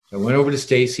I went over to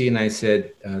Stacy and I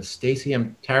said, Stacy,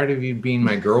 I'm tired of you being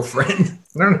my girlfriend.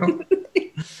 I don't know.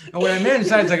 And what I meant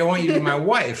inside is like, I want you to be my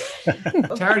wife.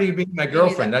 I'm tired of you being my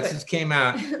girlfriend. That just came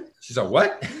out. She's like,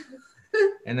 what?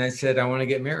 And I said, I want to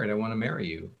get married. I want to marry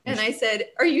you. And I said,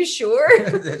 are you sure?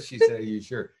 She said, are you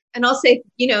sure? And I'll say,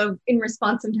 in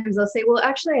response, sometimes I'll say, well,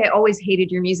 actually, I always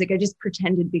hated your music. I just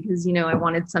pretended because, I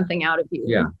wanted something out of you.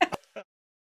 Yeah.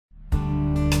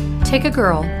 Take a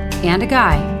girl and a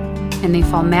guy, and they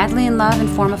fall madly in love and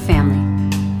form a family.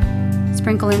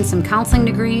 Sprinkle in some counseling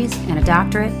degrees and a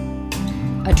doctorate,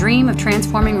 a dream of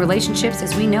transforming relationships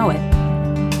as we know it.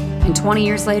 And 20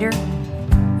 years later,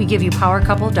 we give you power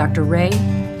couple Dr. Ray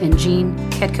and Jean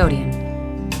Ketkodian.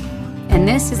 And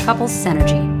this is Couples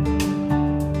Synergy.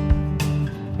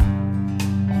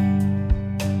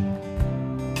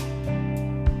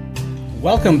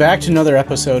 Welcome back to another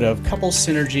episode of Couples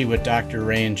Synergy with Dr.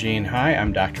 Ray and Jean. Hi,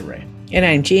 I'm Dr. Ray. And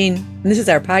I'm Jean. And this is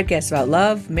our podcast about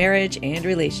love, marriage, and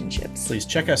relationships. Please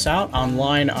check us out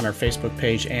online on our Facebook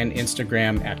page and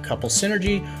Instagram at Couples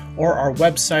Synergy or our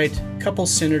website,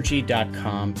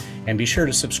 couplesynergy.com. And be sure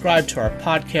to subscribe to our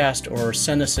podcast or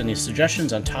send us any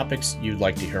suggestions on topics you'd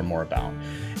like to hear more about.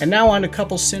 And now on to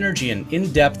Couples Synergy, an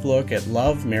in-depth look at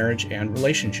love, marriage, and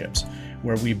relationships,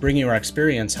 where we bring you our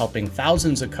experience helping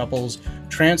thousands of couples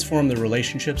transform their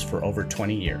relationships for over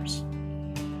 20 years.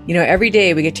 Every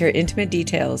day we get to hear intimate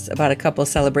details about a couple's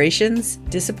celebrations,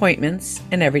 disappointments,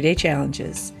 and everyday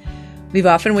challenges. We've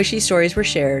often wished these stories were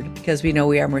shared because we know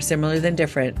we are more similar than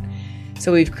different.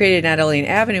 So we've created not only an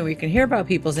avenue where you can hear about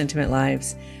people's intimate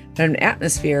lives, but an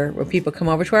atmosphere where people come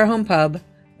over to our home pub,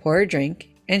 pour a drink,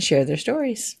 and share their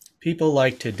stories. People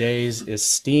like today's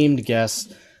esteemed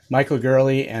guests, Michael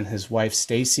Gurley and his wife,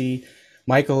 Stacy.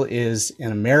 Michael is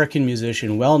an American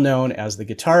musician, well known as the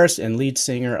guitarist and lead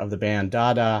singer of the band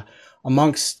Dada,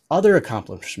 amongst other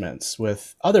accomplishments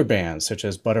with other bands such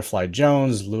as Butterfly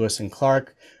Jones, Lewis and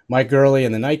Clark, Mike Gurley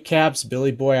and the Nightcaps,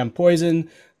 Billy Boy on Poison,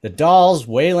 the Dolls,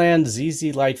 Wayland,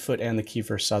 ZZ Lightfoot, and the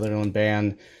Kiefer Sutherland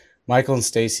Band. Michael and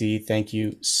Stacy, thank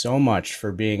you so much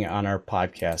for being on our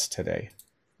podcast today.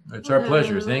 It's our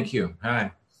pleasure. Thank you.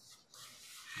 Hi.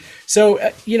 So,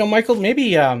 Michael,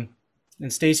 maybe,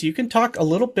 and Stacy, you can talk a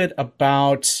little bit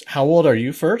about how old are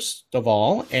you, first of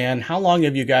all, and how long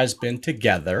have you guys been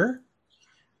together?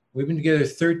 We've been together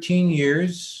 13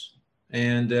 years,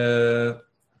 and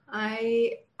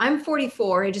I'm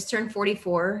 44. I just turned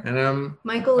 44. And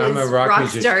Michael is a rock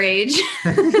star age.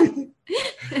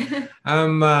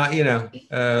 I'm,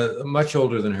 much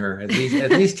older than her, at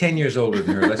least 10 years older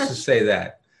than her. Let's just say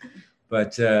that,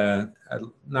 but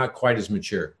not quite as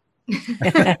mature.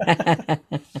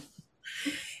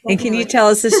 And can you tell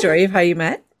us the story of how you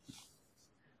met?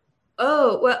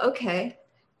 Oh, well, okay.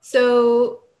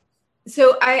 So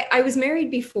I was married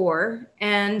before,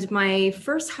 and my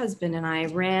first husband and I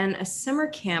ran a summer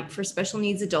camp for special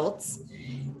needs adults,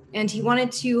 and he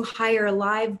wanted to hire a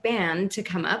live band to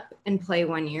come up and play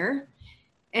one year.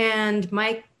 And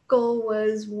Michael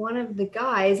was one of the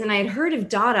guys, and I had heard of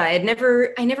Dada. I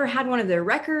never had one of their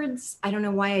records. I don't know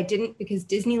why I didn't, because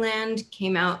Disneyland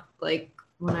came out like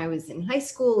when I was in high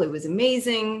school. It was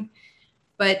amazing.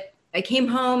 But I came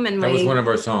home and that was one of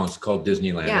our songs called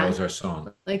Disneyland. Yeah, that was our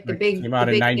song. Like the big came out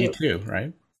in 92,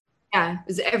 right? Yeah, it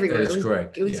was everywhere. That is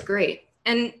correct. It was great.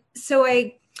 And so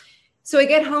I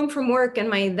get home from work, and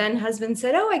my then husband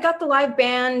said, "Oh, I got the live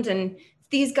band and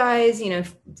these guys, a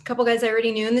couple guys I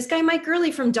already knew, and this guy Mike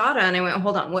Gurley from Dada." And I went,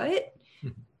 "Hold on, what?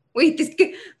 Wait,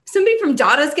 somebody from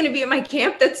Dada is going to be at my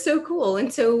camp? That's so cool."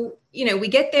 And so, we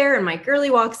get there, and Mike Gurley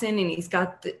walks in, and he's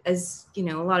got, as a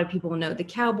lot of people know, the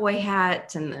cowboy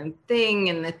hat and the thing,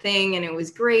 and it was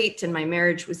great. And my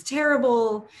marriage was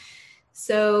terrible.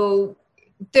 So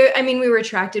we were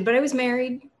attracted, but I was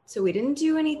married, so we didn't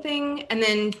do anything. And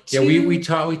then we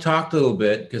talked a little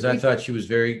bit, because I thought she was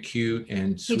very cute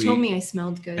and sweet. He told me I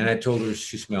smelled good. And I told her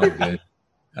she smelled good.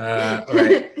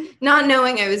 Right. Not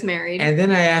knowing I was married. And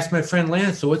then I asked my friend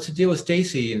Lance, "So what's the deal with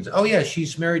Stacy?" And oh yeah,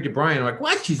 she's married to Brian. I'm like,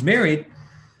 "What? She's married?"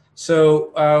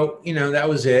 So that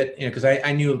was it. Because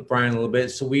I knew Brian a little bit.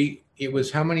 So it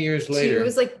was how many years later? It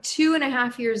was like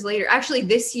 2.5 years later. Actually,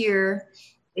 this year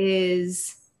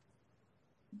is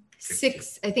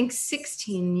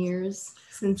 16 years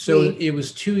since. So it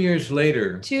was 2 years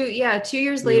later. 2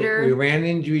 years later. We ran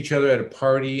into each other at a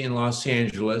party in Los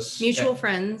Angeles. Mutual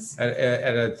friends.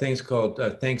 At a thing's called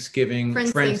Thanksgiving.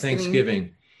 Friends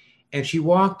Thanksgiving. And she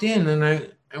walked in, and I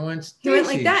went, "Stacy." He went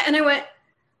like that, and I went,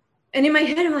 and in my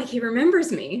head, I'm like, he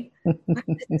remembers me.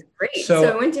 This is great. So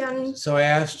I went down. So I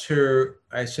asked her,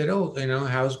 I said, "Oh,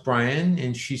 how's Brian?"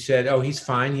 And she said, "Oh, he's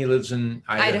fine. He lives in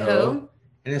Idaho.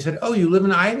 And I said, "Oh, you live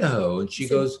in Idaho?" And she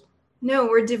goes, "No,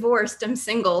 we're divorced. I'm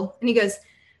single." And he goes,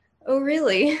 "Oh,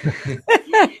 really?"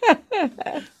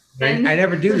 I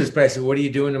never do this, but I said, "What are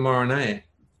you doing tomorrow night?"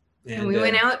 And we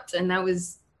went out, and that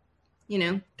was,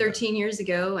 13 years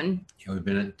ago. And we've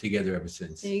been together ever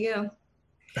since. There you go.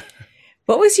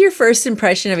 What was your first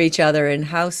impression of each other, and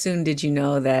how soon did you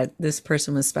know that this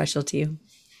person was special to you?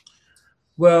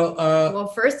 Well,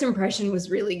 first impression was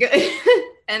really good.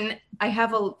 And I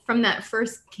have from that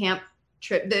first camp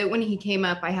trip, when he came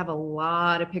up, I have a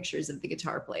lot of pictures of the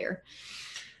guitar player.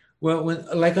 Well,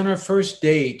 like on our first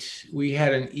date, we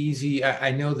had an easy,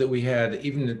 I know that we had,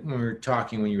 even when we were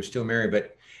talking when you were still married,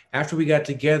 but after we got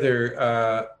together,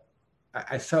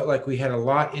 I felt like we had a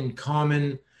lot in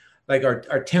common. Like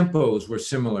our tempos were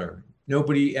similar.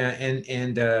 Nobody,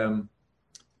 and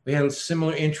we had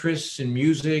similar interests in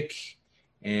music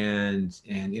and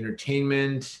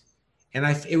entertainment. And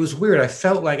it was weird. I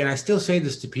felt like, and I still say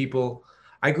this to people,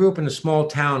 I grew up in a small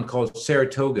town called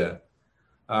Saratoga,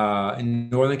 in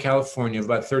Northern California, of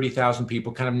about 30,000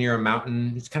 people, kind of near a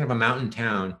mountain. It's kind of a mountain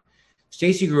town.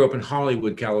 Stacy grew up in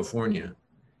Hollywood, California.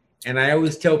 And I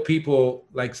always tell people,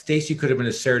 like, Stacy could have been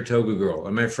a Saratoga girl.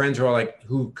 And my friends are all like,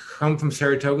 who come from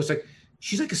Saratoga, it's like,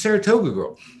 she's like a Saratoga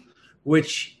girl,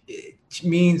 which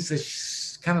means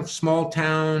this kind of small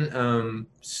town,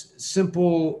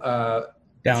 simple.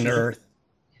 Down to earth.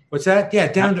 What's that?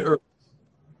 Yeah, down to earth.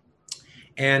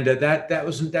 And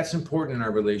that's important in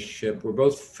our relationship. We're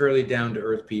both fairly down to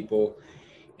earth people,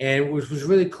 and it was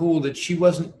really cool that she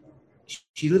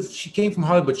came from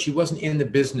Hollywood, but she wasn't in the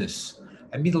business.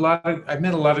 I've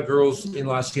met a lot of girls in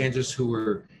Los Angeles who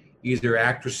were either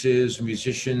actresses or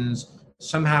musicians,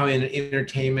 somehow in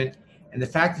entertainment, and the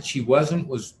fact that she wasn't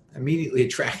was immediately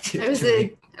attractive. I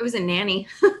was a nanny.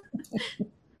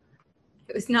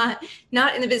 It was not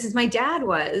in the business. My dad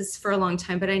was for a long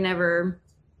time, but it never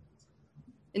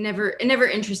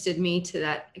interested me to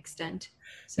that extent.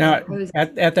 So now,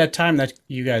 at that time that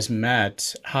you guys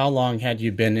met, how long had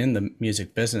you been in the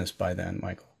music business by then,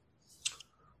 Michael?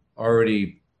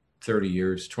 Already 30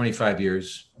 years, 25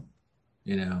 years,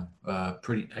 I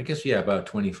guess, yeah, about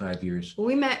 25 years. Well,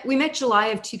 we met July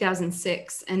of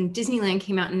 2006, and Disneyland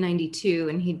came out in 92,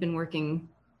 and he'd been working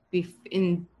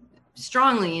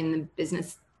strongly in the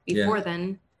business before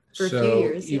then for a few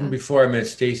years. Even before I met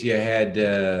Stacy, I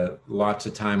had lots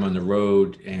of time on the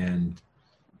road, and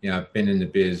I've been in the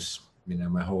biz,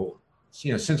 my whole,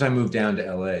 since I moved down to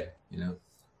LA.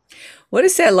 What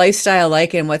is that lifestyle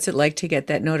like, and what's it like to get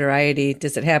that notoriety?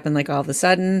 Does it happen like all of a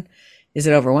sudden? Is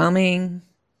it overwhelming?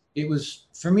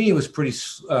 For me, it was pretty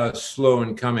slow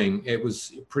in coming. It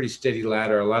was a pretty steady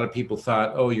ladder. A lot of people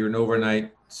thought, "Oh, you're an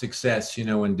overnight success,"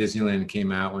 when Disneyland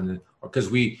came out, because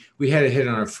we had a hit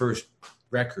on our first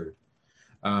record,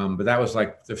 but that was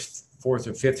like the fourth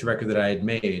or fifth record that I had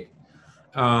made,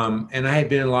 and I had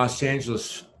been in Los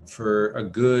Angeles for a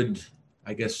good,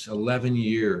 I guess, 11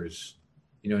 years,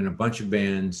 in a bunch of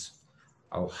bands,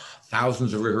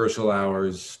 thousands of rehearsal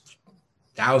hours,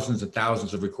 thousands and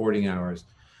thousands of recording hours,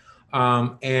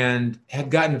 and had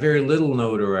gotten very little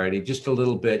notoriety, just a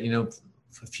little bit,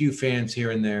 a few fans here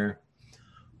and there.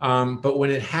 But when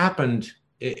it happened,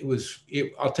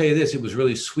 I'll tell you this, it was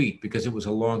really sweet because it was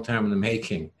a long time in the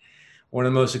making. One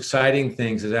of the most exciting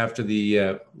things is after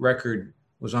the record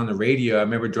was on the radio, I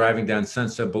remember driving down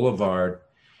Sunset Boulevard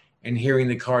and hearing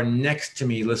the car next to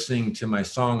me listening to my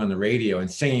song on the radio and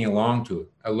singing along to it.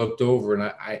 I looked over and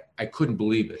I couldn't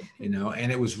believe it,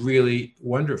 and it was really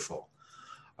wonderful.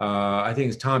 I think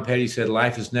as Tom Petty said,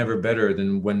 life is never better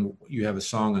than when you have a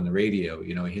song on the radio,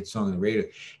 a hit song on the radio.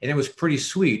 And it was pretty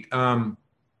sweet.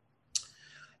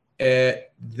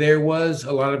 There was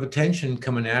a lot of attention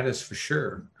coming at us for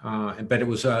sure.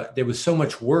 But there was so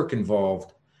much work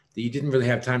involved that you didn't really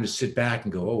have time to sit back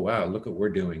and go, "Oh, wow, look what we're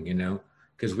doing,"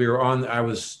 because we were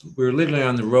literally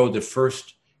on the road the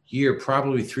first year,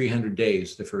 probably 300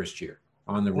 days the first year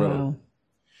on the road.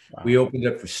 Wow. We opened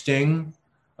up for Sting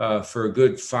for a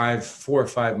good 4 or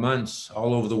 5 months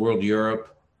all over the world,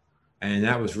 Europe. And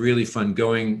that was really fun,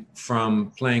 going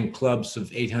from playing clubs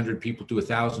of 800 people to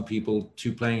 1,000 people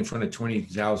to playing in front of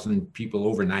 20,000 people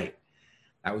overnight.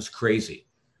 That was crazy.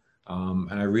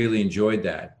 And I really enjoyed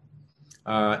that.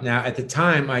 Now, at the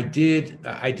time, I did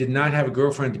not have a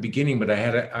girlfriend at the beginning, but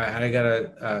I got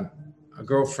a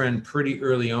girlfriend pretty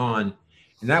early on,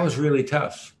 and that was really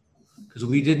tough because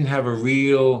we didn't have a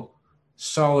real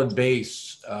solid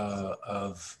base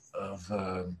of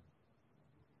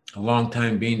a long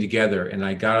time being together. And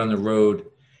I got on the road,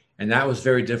 and that was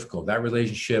very difficult. That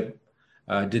relationship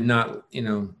did not,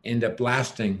 end up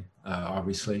lasting.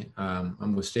 Obviously,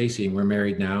 I'm with Stacy, and we're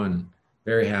married now, and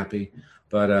very happy.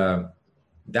 but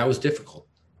that was difficult.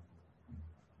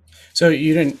 So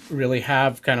you didn't really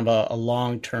have kind of a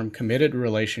long-term committed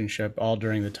relationship all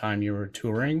during the time you were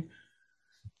touring?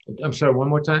 I'm sorry, one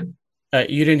more time?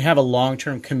 You didn't have a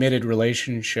long-term committed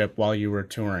relationship while you were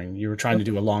touring. You were trying to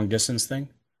do a long distance thing?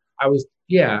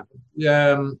 Yeah.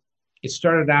 It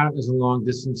started out as a long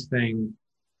distance thing,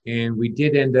 and we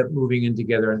did end up moving in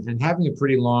together and having a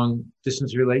pretty long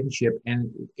distance relationship, and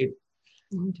it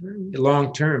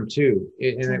long term too.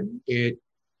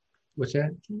 What's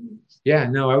that? Yeah,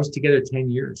 no, I was together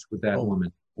 10 years with that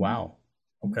woman. Wow.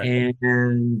 Okay.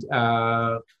 And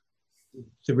the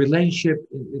relationship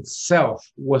itself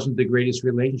wasn't the greatest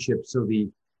relationship. So the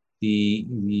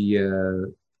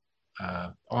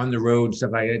on the road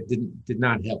stuff did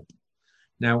not help.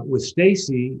 Now with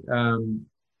Stacy,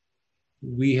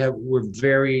 we're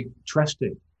very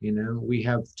trusting. You know, we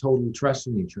have total trust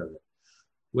in each other.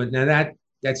 But now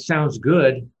that sounds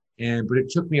good, but it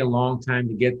took me a long time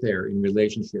to get there in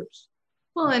relationships.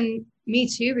 Well, and me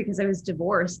too, because I was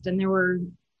divorced, and there were,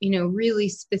 really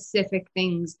specific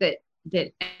things that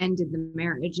ended the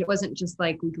marriage. It wasn't just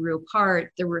like we grew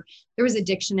apart. There was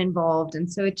addiction involved.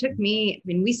 And so it took me,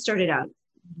 we started out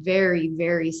very,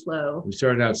 very slow. We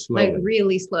started out slow. Like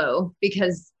really slow,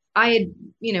 because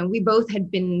we both had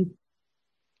been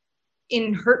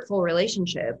in hurtful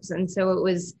relationships. And so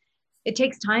it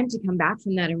takes time to come back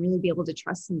from that and really be able to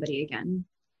trust somebody again.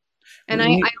 And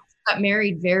I also got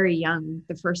married very young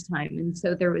the first time. And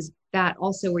so there was that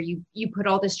also where you put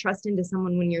all this trust into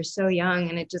someone when you're so young,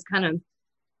 and it just kind of,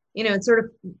 it sort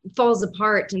of falls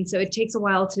apart. And so it takes a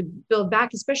while to build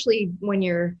back, especially when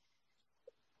you're,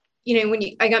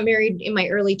 I got married in my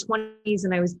early 20s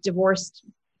and I was divorced,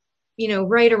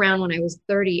 right around when I was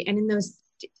 30. And in those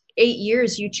 8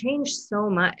 years, you change so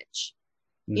much.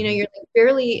 You're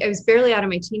like I was barely out of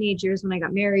my teenage years when I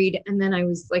got married. And then I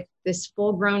was like this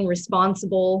full grown,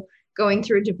 responsible, going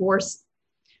through a divorce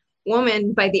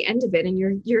woman by the end of it. And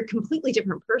you're a completely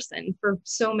different person for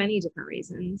so many different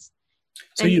reasons.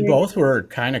 So you both were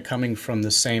kind of coming from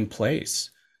the same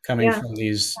place, coming from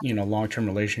these, long-term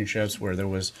relationships where there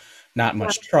was not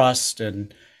much trust,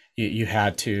 and you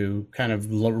had to kind of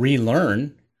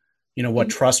relearn, what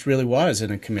trust really was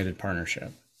in a committed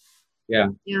partnership. Yeah.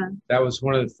 That was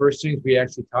one of the first things we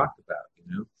actually talked about,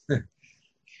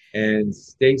 And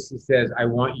Stacy says, I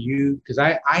want you, because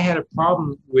I had a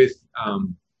problem with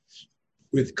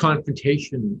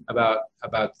confrontation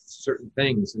about certain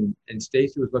things. And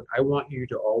Stacy was, look, I want you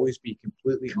to always be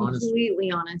completely honest.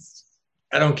 Completely honest.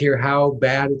 I don't care how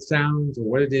bad it sounds or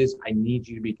what it is. I need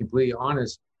you to be completely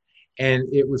honest. And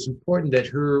it was important that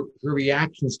her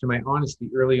reactions to my honesty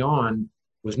early on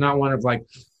was not one of like,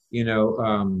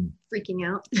 freaking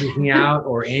out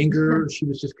or anger. She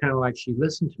was just kind of like, she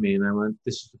listened to me, and I went,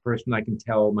 this is the person I can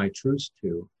tell my truths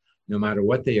to, no matter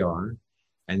what they are.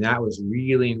 And that was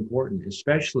really important,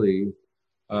 especially.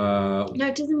 No,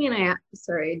 it doesn't mean it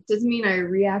doesn't mean I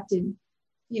reacted,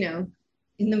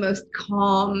 in the most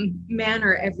calm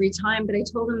manner every time. But I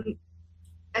told him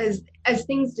as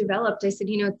things developed, I said,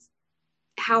 it's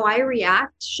how I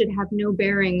react should have no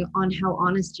bearing on how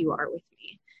honest you are with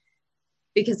me.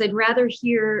 Because I'd rather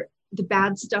hear the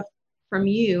bad stuff from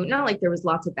you. Not like there was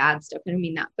lots of bad stuff, I don't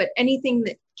mean that, but anything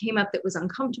that came up that was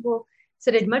uncomfortable,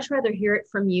 said I'd much rather hear it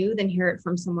from you than hear it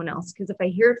from someone else. Because if I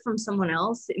hear it from someone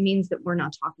else, it means that we're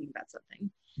not talking about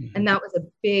something. Mm-hmm. And that was a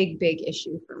big, big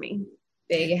issue for me.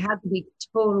 It had to be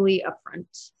totally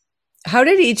upfront. How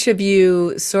did each of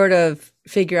you sort of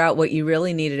figure out what you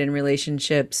really needed in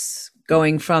relationships,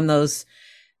 going from those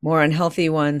more unhealthy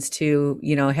ones to,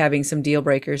 having some deal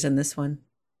breakers in this one?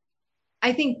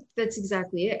 I think that's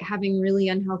exactly it. Having really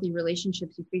unhealthy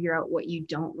relationships, you figure out what you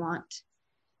don't want.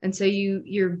 And so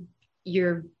your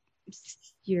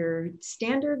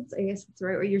standards, I guess that's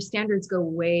right, or your standards go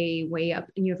way, way up,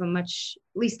 and you have at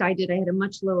least I had a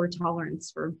much lower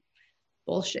tolerance for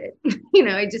bullshit.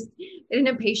 I didn't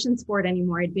have patience for it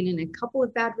anymore. I'd been in a couple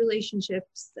of bad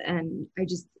relationships, and I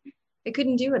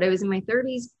couldn't do it. I was in my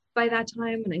 30s by that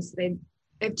time. And I said,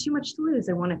 I have too much to lose.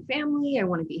 I want a family. I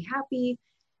want to be happy.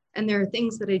 And there are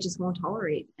things that I just won't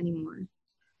tolerate anymore.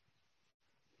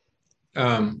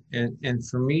 And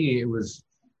for me, it was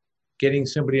getting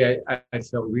somebody I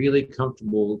felt really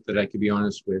comfortable that I could be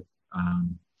honest with.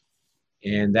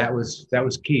 And that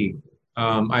was key.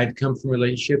 I'd come from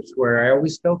relationships where I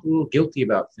always felt a little guilty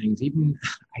about things. Even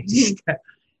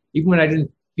when I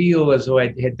didn't feel as though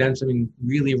I had done something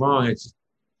really wrong,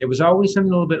 it was always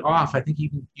something a little bit off. I think you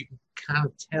can kind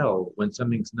of tell when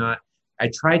something's not. I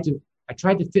tried to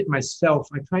fit myself.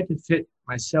 I tried to fit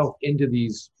myself into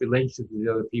these relationships with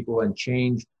other people and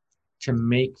change to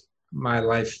make my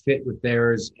life fit with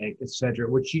theirs, etc.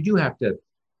 Which you do have to,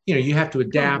 you have to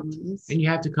adapt and you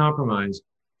have to compromise.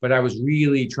 But I was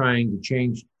really trying to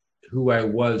change who I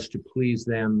was to please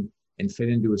them and fit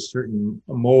into a certain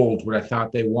mold, what I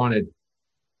thought they wanted.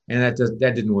 And that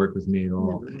didn't work with me at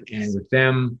all. No. And with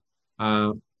them,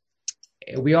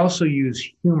 we also use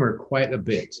humor quite a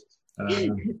bit.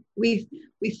 We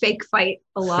fake fight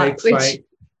a lot, which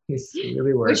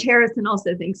really works. Which Harrison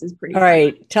also thinks is pretty. All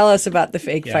right, tell us about the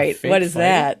fake fight. What is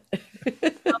that?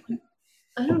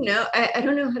 I don't know. I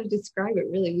don't know how to describe it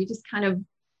really. We just kind of.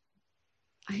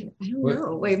 I don't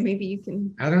know. Wait, maybe you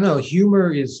can. I don't know.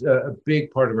 Humor is a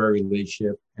big part of our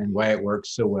relationship and why it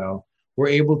works so well. We're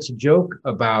able to joke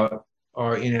about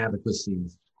our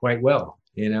inadequacies quite well.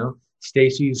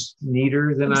 Stacy's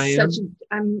neater than I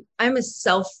am. I'm a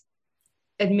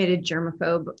self-admitted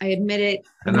germaphobe. I admit it.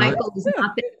 And Michael is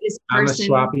not this person. I'm a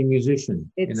sloppy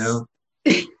musician,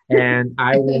 and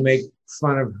I will make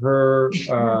fun of her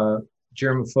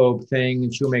germaphobe thing,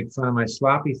 and she'll make fun of my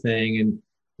sloppy thing, and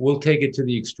we'll take it to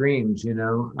the extremes. I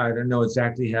don't know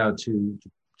exactly how to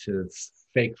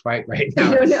fake fight right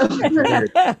now. I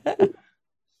don't know.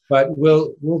 But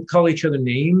we'll call each other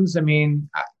names. I mean,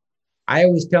 I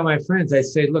always tell my friends, I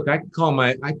say, look, I can call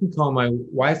my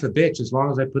wife a bitch as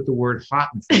long as I put the word hot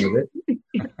in front of it.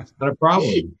 It's not a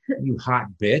problem. You hot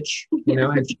bitch,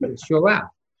 and she'll laugh.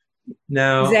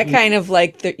 Now, is that kind of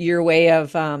like your way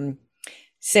of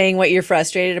saying what you're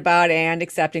frustrated about and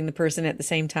accepting the person at the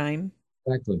same time?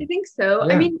 Exactly. I think so.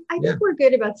 Yeah. I mean, I think we're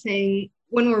good about saying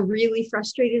when we're really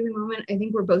frustrated in the moment. I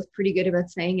think we're both pretty good about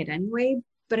saying it anyway.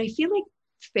 But I feel like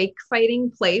fake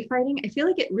fighting, play fighting, I feel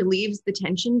like it relieves the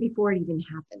tension before it even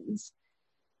happens.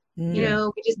 We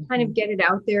just kind of get it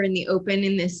out there in the open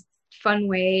in this fun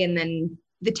way, and then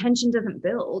the tension doesn't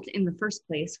build in the first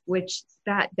place, which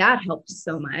that helps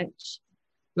so much.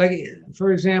 Like,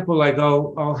 for example, like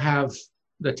I'll have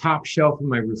the top shelf of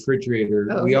my refrigerator.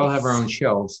 We all have our own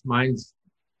shelves. Mine's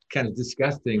kind of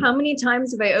disgusting. How many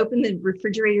times have I opened the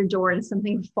refrigerator door and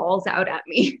something falls out at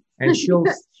me? And she'll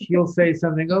say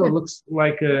something. Oh, it looks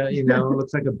like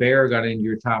a bear got into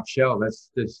your top shelf.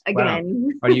 That's just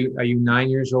again. Wow. Are you 9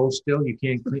 years old still? You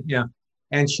can't clean. Yeah,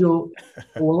 and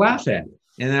we'll laugh at it,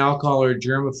 and then I'll call her a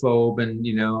germaphobe, and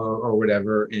or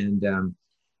whatever,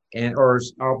 or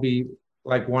I'll be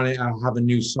like I'll have a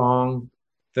new song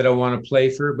that I want to play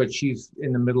for her, but she's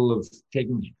in the middle of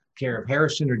taking care of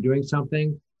Harrison or doing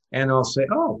something, and I'll say,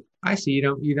 "Oh, I see. You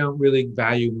don't really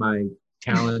value my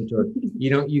talent, or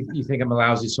you think I'm a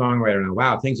lousy songwriter now.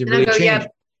 Wow, things have really changed. Yeah,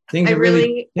 things have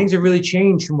really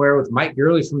changed from where with Mike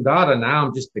Gurley from Dada. Now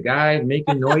I'm just the guy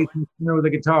making noise with a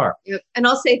guitar." Yep. And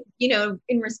I'll say,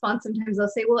 in response, sometimes I'll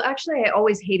say, "Well, actually, I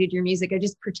always hated your music. I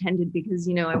just pretended because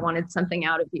I wanted something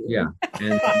out of you." Yeah,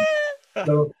 and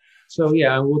so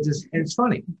yeah, and and it's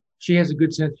funny. She has a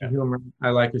good sense of humor.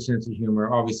 I like her sense of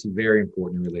humor. Obviously, very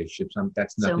important in relationships.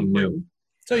 That's nothing new.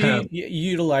 So you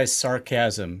utilize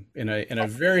sarcasm in a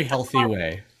very healthy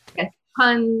way. Yes,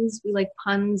 puns. We like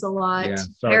puns a lot. Yeah,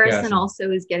 Harrison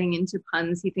also is getting into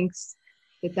puns. He thinks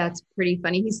that's pretty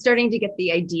funny. He's starting to get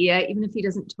the idea, even if he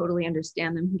doesn't totally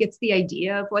understand them. He gets the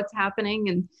idea of what's happening,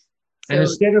 and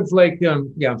instead of like,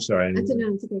 I'm sorry. That's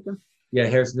okay. Go. Yeah,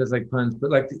 Harrison does like puns,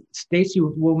 but like Stacy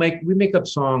we make up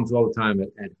songs all the time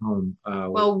at home.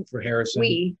 For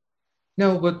Harrison.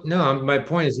 My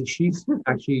point is that she's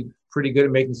actually pretty good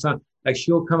at making songs. Like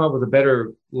she'll come up with a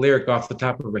better lyric off the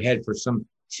top of her head for some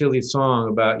silly song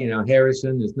about,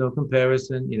 Harrison, there's no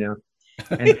comparison,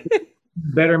 and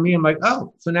better me. I'm like,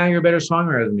 oh, so now you're a better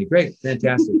songwriter than me. Great.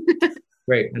 Fantastic.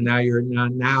 Great. And now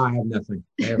I have nothing.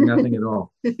 I have nothing at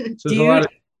all. So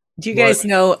do you guys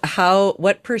know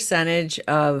what percentage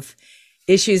of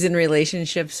issues in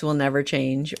relationships will never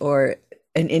change, or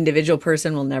an individual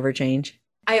person will never change?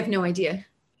 I have no idea.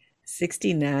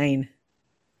 69.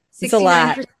 It's a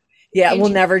lot. Yeah, it will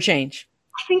never change.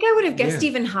 I think I would have guessed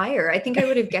even higher. I think I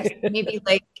would have guessed maybe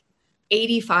like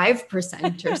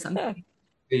 85% or something.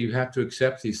 You have to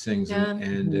accept these things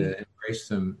and embrace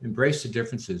them. Embrace the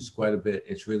differences quite a bit.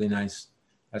 It's really nice.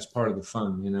 That's part of the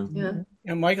fun, Yeah.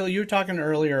 And Michael, you were talking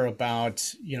earlier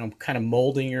about, kind of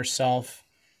molding yourself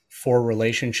for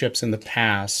relationships in the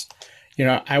past.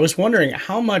 I was wondering,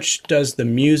 how much does the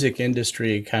music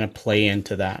industry kind of play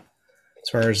into that? As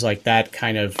far as like that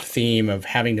kind of theme of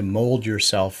having to mold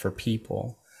yourself for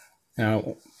people?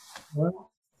 Well,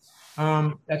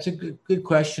 that's a good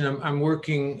question. I work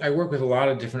with a lot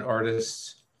of different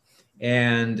artists,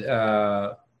 and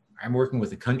I'm working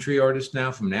with a country artist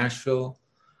now from Nashville.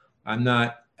 I'm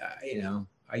not,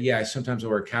 I sometimes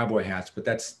wear cowboy hats, but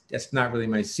that's not really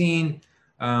my scene.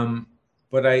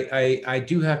 but I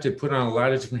do have to put on a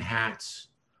lot of different hats.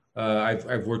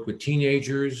 I've worked with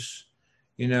teenagers,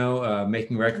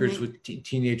 making records with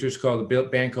teenagers, called a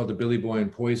band called the Billy Boy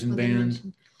and Poison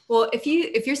Band. Well, if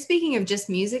you're speaking of just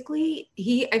musically,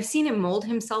 I've seen him mold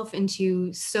himself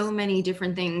into so many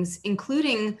different things,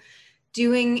 including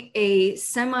doing a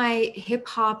semi hip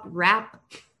hop rap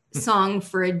song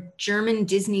for a German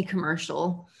Disney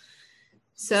commercial.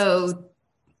 So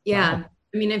yeah. Wow.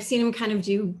 I mean, I've seen him kind of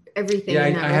do everything. Yeah,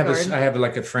 I have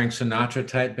like a Frank Sinatra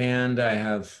type band.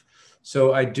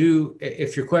 So I do,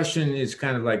 if your question is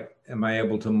kind of like, am I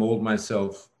able to mold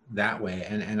myself that way?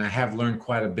 And I have learned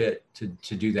quite a bit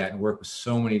to do that and work with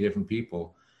so many different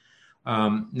people.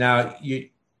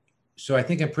 So I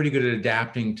think I'm pretty good at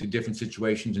adapting to different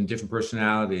situations and different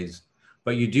personalities,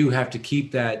 but you do have to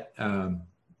keep that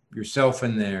yourself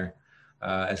in there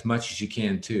as much as you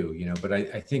can too, but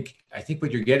I think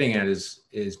what you're getting at is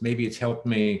maybe it's helped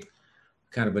me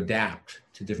kind of adapt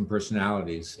to different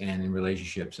personalities and in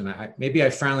relationships. And I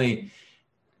finally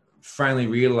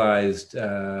realized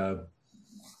I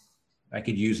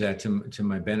could use that to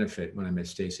my benefit when I met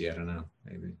Stacy. I don't know,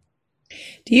 maybe.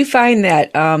 Do you find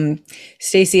that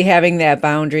Stacy having that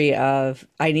boundary of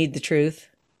I need the truth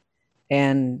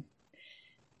and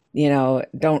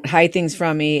don't hide things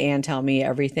from me and tell me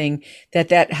everything,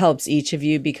 that helps each of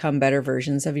you become better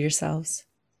versions of yourselves?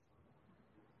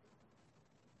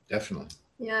 Definitely.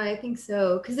 Yeah, I think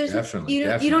so. Because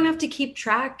you don't have to keep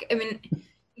track. I mean,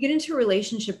 you get into a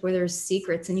relationship where there's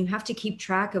secrets and you have to keep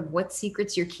track of what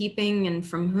secrets you're keeping and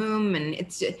from whom. And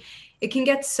it can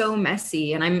get so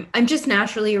messy. And I'm just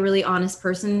naturally a really honest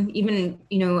person. Even,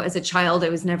 as a child, I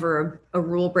was never a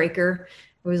rule breaker.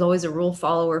 I was always a rule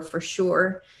follower for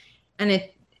sure. And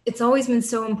it's always been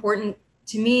so important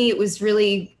to me. It was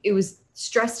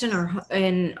stressed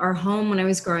in our home when I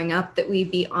was growing up that we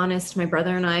be honest, my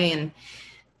brother and I. And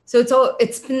so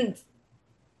it's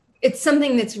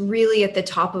something that's really at the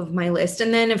top of my list.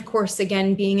 And then of course,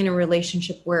 again, being in a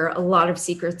relationship where a lot of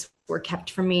secrets were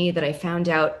kept from me that I found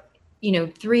out,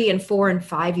 3 and 4 and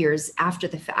 5 years after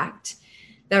the fact,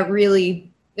 it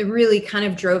really kind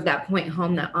of drove that point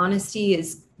home that honesty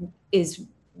is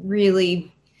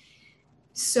really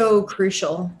so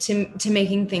crucial to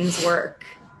making things work.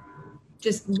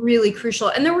 Just really crucial.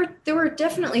 And there were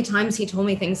definitely times he told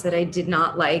me things that I did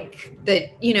not like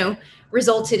that,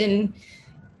 resulted in,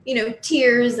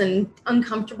 tears and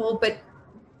uncomfortable, but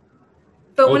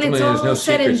when it's all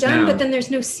said and done, but then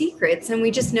there's no secrets and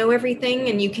we just know everything,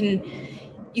 and you can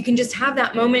just have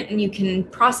that moment and you can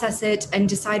process it and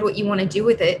decide what you want to do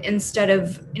with it, instead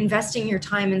of investing your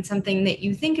time in something that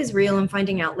you think is real and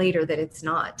finding out later that it's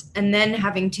not, and then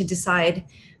having to decide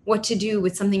what to do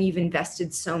with something you've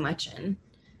invested so much in.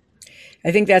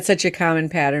 I think that's such a common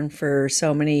pattern for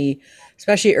so many,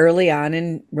 especially early on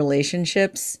in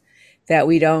relationships, that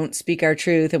we don't speak our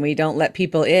truth and we don't let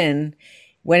people in,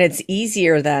 when it's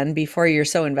easier then, before you're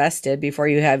so invested, before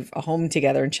you have a home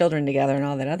together and children together and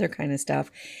all that other kind of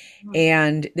stuff.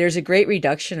 And there's a great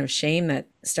reduction of shame that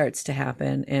starts to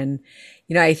happen. And,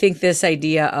 I think this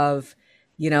idea of,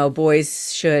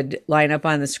 boys should line up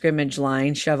on the scrimmage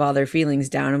line, shove all their feelings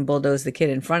down and bulldoze the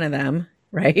kid in front of them,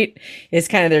 right? It's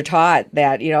kind of, they're taught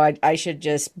that, I should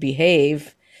just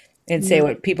behave and say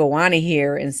what people want to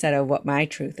hear instead of what my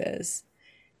truth is.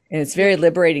 And it's very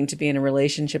liberating to be in a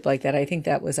relationship like that. I think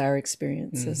that was our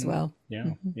experience as well.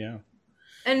 Yeah. Yeah.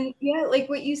 And yeah, like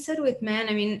what you said with men,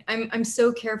 I mean, I'm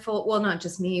so careful. Well, not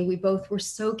just me. We both were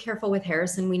so careful with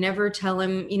Harrison. We never tell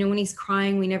him, when he's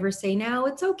crying, we never say, no,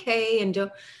 it's okay. And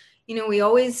don't, we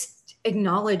always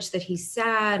acknowledge that he's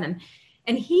sad,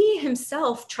 and he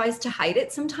himself tries to hide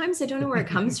it sometimes. I don't know where it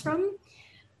comes from,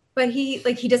 but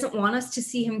he doesn't want us to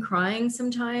see him crying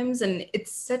sometimes. And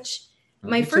it's such,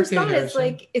 my first thought is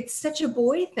like, it's such a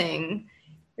boy thing.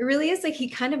 It really is. Like, he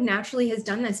kind of naturally has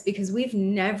done this because we've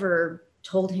never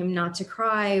told him not to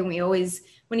cry. And we always,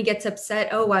 when he gets upset,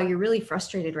 oh, wow, you're really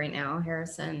frustrated right now,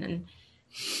 Harrison.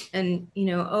 And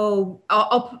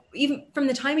I'll even from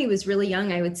the time he was really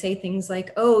young, I would say things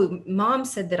like, oh, mom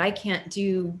said that I can't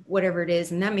do whatever it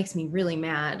is, and that makes me really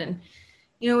mad. And,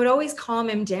 it would always calm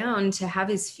him down to have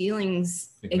his feelings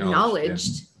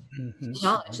acknowledged.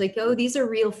 Acknowledged, like, oh, these are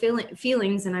real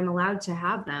feelings and I'm allowed to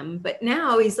have them. But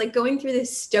now he's like going through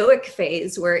this stoic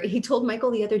phase where he told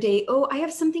Michael the other day, oh, I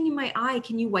have something in my eye,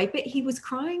 can you wipe it? He was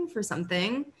crying for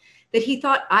something that he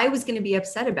thought I was going to be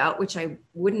upset about, which I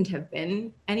wouldn't have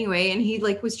been anyway. And he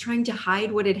was trying to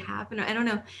hide what had happened. I don't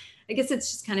know. I guess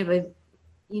it's just kind of a,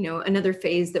 another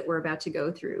phase that we're about to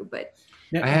go through. But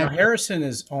now, Harrison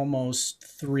is almost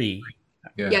 3.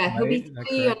 Yeah, he'll be Right? Is that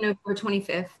 3 on correct? November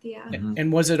 25th. Yeah. Mhm.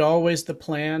 And was it always the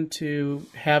plan to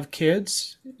have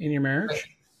kids in your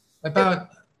marriage? About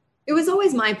It was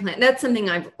always my plan. That's something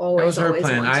I've That always, was her always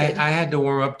plan. wanted. I had to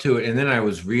warm up to it, and then I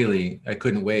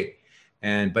couldn't wait.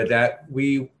 But that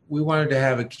we wanted to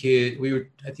have a kid.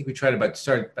 I think we tried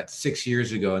started about 6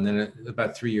 years ago, and then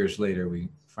about 3 years later, we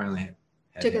finally had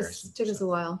took Harrison. us a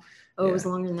while. Oh, it was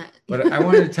longer than that. But I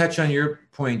wanted to touch on your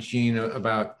point, Jean,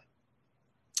 about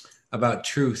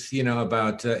truth.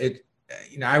 About it.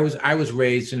 I was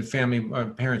raised in a family. My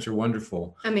parents are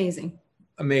wonderful.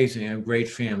 Amazing, a great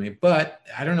family, but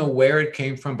I don't know where it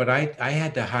came from, but I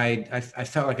had to hide. I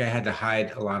felt like I had to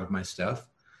hide a lot of my stuff.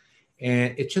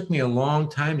 And it took me a long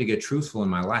time to get truthful in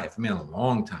my life. I mean, a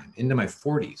long time, into my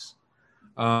 40s.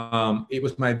 It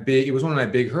was one of my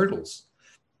big hurdles.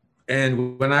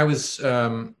 And when I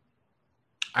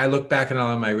look back on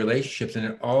all of my relationships, and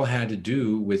it all had to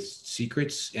do with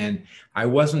secrets. And I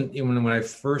wasn't, when I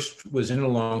first was in a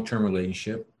long-term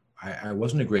relationship, I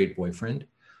wasn't a great boyfriend.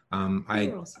 You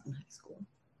were also in high school.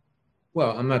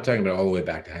 Well, I'm not talking about all the way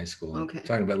back to high school. I'm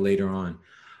talking about later on.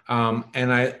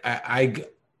 And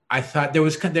I thought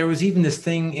there was even this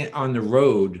thing on the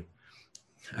road.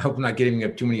 I hope I'm not giving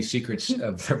up too many secrets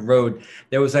of the road.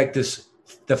 There was like the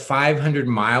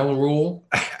 500-mile rule.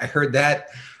 I heard that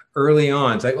early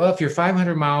on. It's like, well, if you're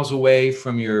 500 miles away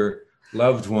from your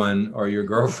loved one or your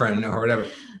girlfriend or whatever,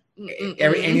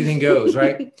 anything goes,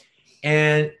 right?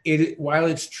 And while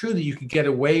it's true that you can get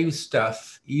away with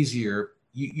stuff easier,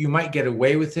 you might get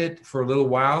away with it for a little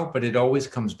while, but it always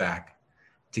comes back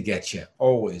to get you,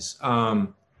 always.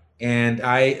 And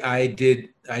I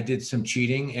did some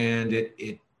cheating, and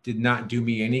it did not do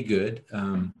me any good.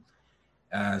 And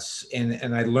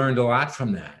I learned a lot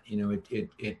from that.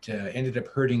 It ended up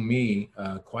hurting me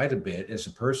quite a bit as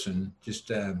a person.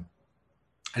 Just I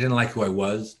didn't like who I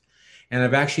was. And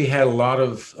I've actually had a lot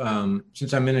of,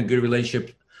 since I'm in a good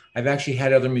relationship, I've actually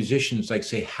had other musicians like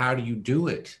say, how do you do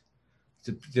it?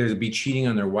 To be cheating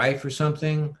on their wife or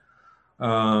something,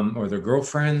 or their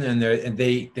girlfriend, and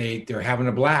they're having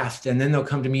a blast. And then they'll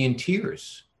come to me in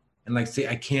tears and like say,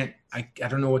 I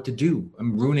don't know what to do.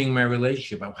 I'm ruining my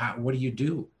relationship. What do you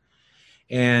do?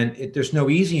 And there's no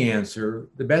easy answer.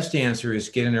 The best answer is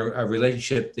get in a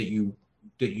relationship that you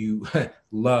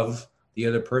love the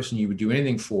other person, you would do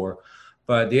anything for.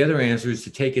 But the other answer is to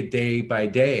take it day by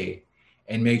day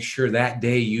and make sure that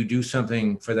day you do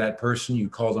something for that person. You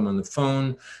call them on the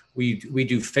phone. We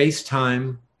do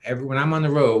FaceTime. When I'm on the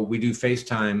road, we do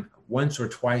FaceTime once or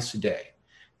twice a day.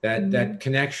 That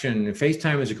connection,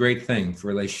 FaceTime is a great thing for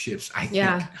relationships, I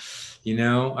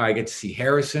think. I get to see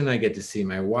Harrison. I get to see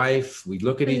my wife. We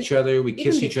look at each other. We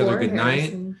kiss each other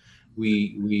goodnight.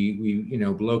 We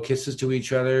blow kisses to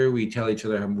each other. We tell each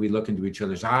other, we look into each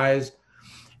other's eyes.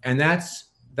 And that's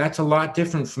a lot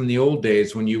different from the old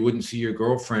days when you wouldn't see your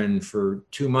girlfriend for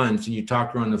 2 months and you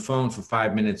talked to her on the phone for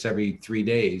 5 minutes every 3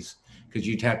 days because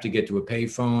you'd have to get to a pay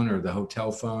phone or the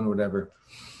hotel phone or whatever.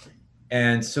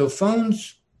 And so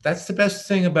phones, that's the best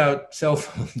thing about cell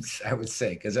phones, I would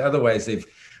say, because otherwise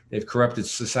they've corrupted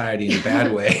society in a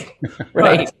bad way.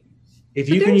 Right. But if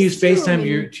you can use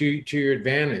FaceTime to your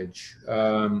advantage,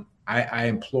 I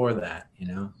implore that,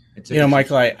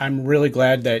 Michael, I'm really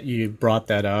glad that you brought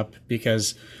that up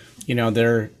because,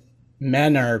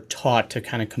 men are taught to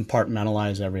kind of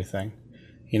compartmentalize everything.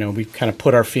 We kind of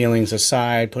put our feelings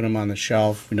aside, put them on the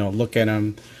shelf, look at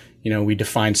them. We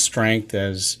define strength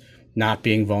as not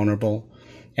being vulnerable.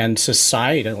 And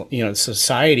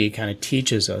society kind of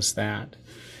teaches us that.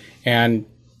 And,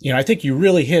 I think you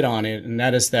really hit on it, and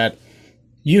that is that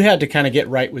you had to kind of get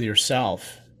right with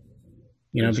yourself.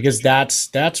 Because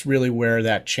that's really where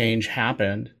that change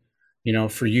happened,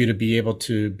 for you to be able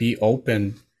to be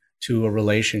open to a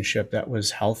relationship that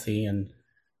was healthy and,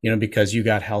 because you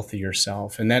got healthy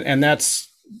yourself. And that's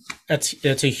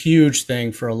a huge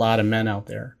thing for a lot of men out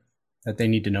there that they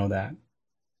need to know that.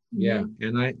 Yeah.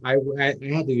 And I had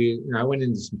to, I went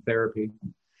into some therapy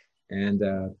and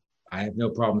I have no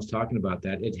problems talking about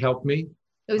that. It helped me.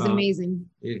 It was amazing.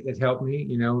 It helped me,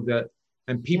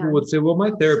 and people would say, well,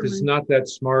 my therapist is not that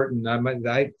smart. And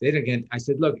I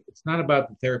said, look, it's not about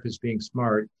the therapist being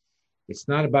smart. It's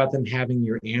not about them having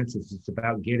your answers. It's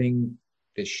about getting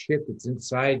the shit that's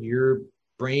inside your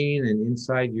brain and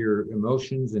inside your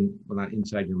emotions not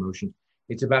inside your emotions.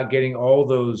 It's about getting all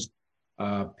those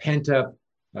pent up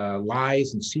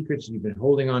lies and secrets that you've been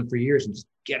holding on for years and just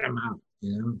get them out.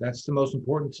 That's the most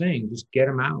important thing. Just get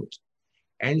them out.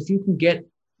 And if you can get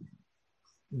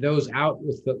those out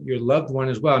with your loved one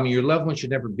as well. I mean, your loved one should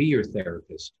never be your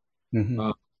therapist.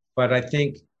 Mm-hmm. But I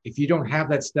think if you don't have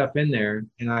that stuff in there,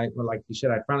 and like you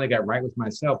said, I finally got right with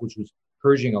myself, which was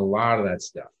purging a lot of that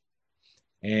stuff.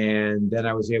 And then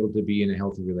I was able to be in a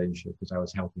healthy relationship because I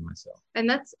was healthy myself. And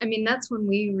that's when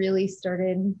we really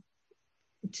started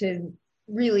to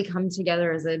really come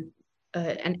together as an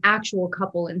actual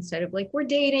couple instead of like we're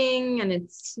dating and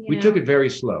it's, we took it very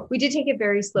slow. We did take it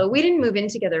very slow. We didn't move in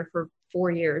together for 4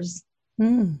 years.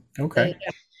 Okay.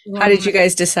 How did you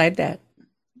guys decide that?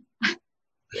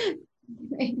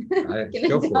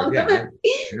 Go for it. Yeah.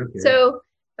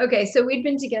 So we'd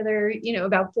been together,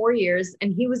 about 4 years,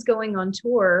 and he was going on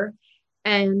tour,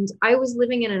 and I was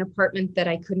living in an apartment that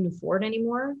I couldn't afford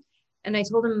anymore. And I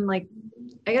told him, like,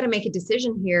 I got to make a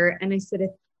decision here. And I said, if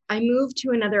I move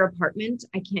to another apartment,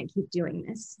 I can't keep doing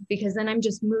this, because then I'm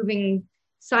just moving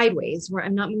sideways where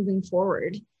I'm not moving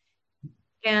forward.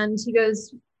 And he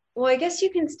goes, well, I guess you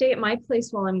can stay at my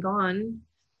place while I'm gone.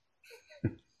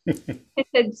 I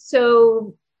said,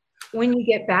 so when you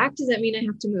get back, does that mean I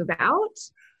have to move out?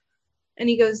 And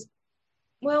he goes,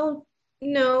 well,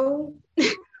 no.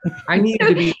 I needed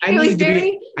to be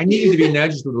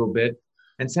nudged a little bit.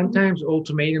 And sometimes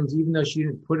ultimatums, even though she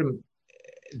didn't put them,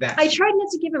 I tried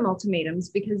not to give him ultimatums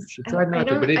because she tried not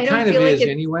to, but it kind of is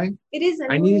anyway. It is.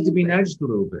 I needed to be nudged a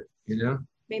little bit,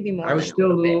 Maybe more. I was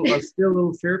still a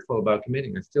little fearful about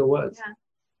committing. I still was. Yeah.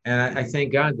 And I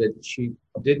thank God that she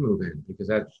did move in, because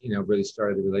that, really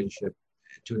started the relationship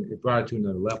it brought it to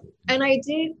another level. And I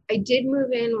did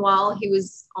move in while he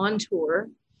was on tour.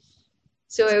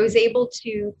 So I was able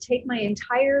to take my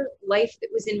entire life that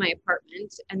was in my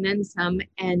apartment and then some,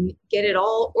 and get it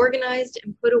all organized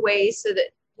and put away so that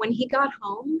when he got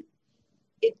home,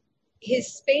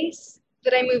 his space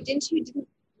that I moved into didn't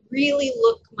really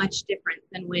look much different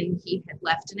than when he had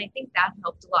left. And I think that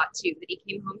helped a lot too, that he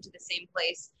came home to the same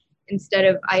place instead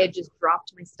of I had just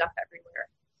dropped my stuff everywhere.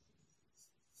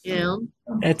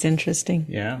 That's interesting.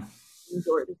 Yeah.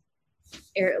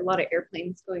 A lot of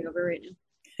airplanes going over right now.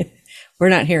 We're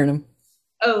not hearing them.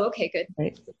 Oh, okay, good.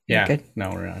 Right. Yeah. Good. No,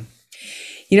 we're on.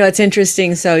 It's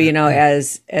interesting. So,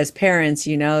 as parents,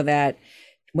 that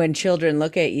when children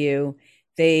look at you,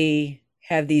 they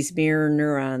have these mirror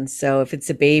neurons. So if it's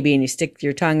a baby and you stick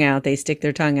your tongue out, they stick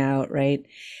their tongue out, right?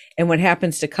 And what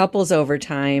happens to couples over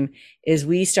time is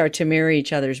we start to mirror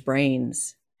each other's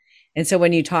brains. And so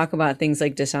when you talk about things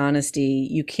like dishonesty,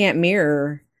 you can't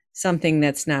mirror something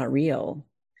that's not real.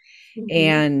 Mm-hmm.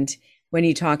 And when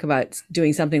you talk about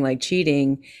doing something like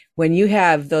cheating, when you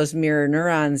have those mirror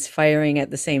neurons firing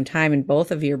at the same time in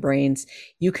both of your brains,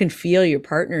 you can feel your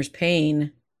partner's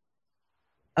pain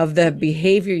of the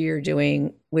behavior you're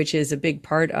doing, which is a big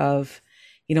part of,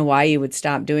 why you would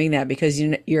stop doing that, because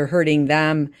you're hurting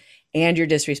them and you're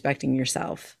disrespecting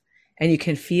yourself. And you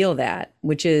can feel that,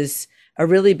 which is a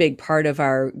really big part of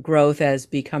our growth as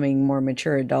becoming more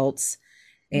mature adults,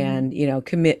 and,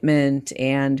 commitment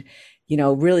and,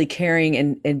 really caring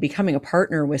and becoming a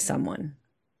partner with someone.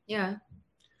 Yeah.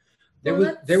 I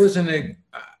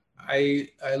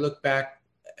look back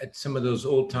at some of those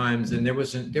old times, and there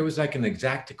was like an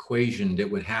exact equation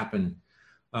that would happen.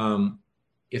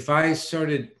 If I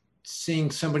started seeing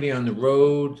somebody on the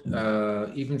road,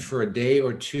 even for a day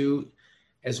or two,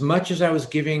 as much as I was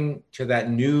giving to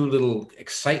that new little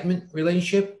excitement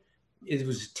relationship, it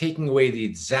was taking away the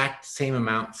exact same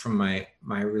amount from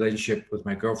my relationship with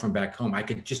my girlfriend back home. I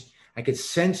could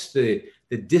sense the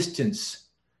distance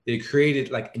that it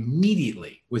created, like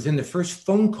immediately within the first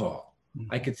phone call.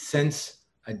 I could sense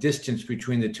a distance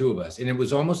between the two of us. And it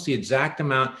was almost the exact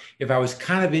amount. If I was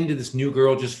kind of into this new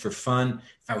girl just for fun,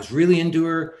 if I was really into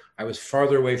her, I was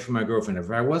farther away from my girlfriend. If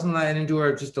I wasn't that into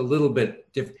her, just a little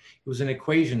bit different. It was an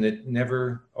equation that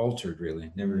never altered,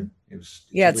 really. Never.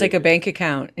 It's like a bank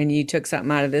account, and you took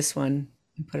something out of this one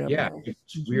and put it up. Yeah,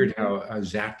 it's weird how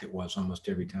exact it was almost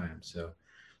every time.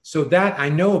 So that I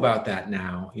know about that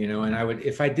now, and I would,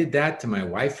 if I did that to my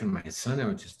wife and my son, I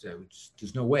would just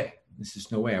there's no way. This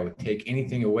is no way I would take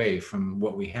anything away from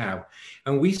what we have.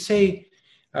 And we say,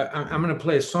 I'm going to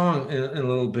play a song in a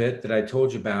little bit that I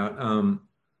told you about.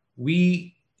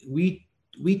 We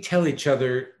tell each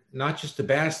other not just the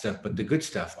bad stuff, but the good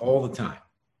stuff all the time.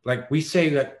 Like we say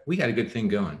that we got a good thing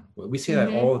going. We say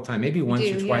that all the time, maybe once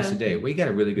or twice a day. We got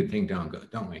a really good thing going,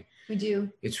 don't we? We do.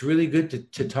 It's really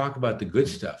good to talk about the good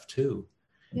stuff too.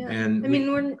 Yeah. And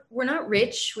we're not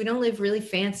rich. We don't live really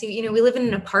fancy. We live in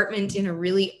an apartment in a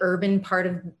really urban part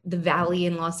of the valley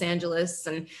in Los Angeles.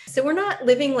 And so we're not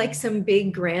living like some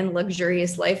big, grand,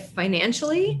 luxurious life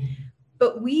financially,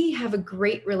 but we have a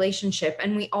great relationship,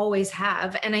 and we always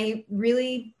have. And I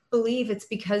really believe it's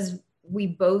because we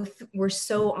both were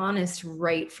so honest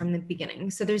right from the beginning.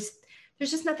 So there's there's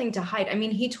just nothing to hide. I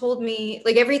mean, he told me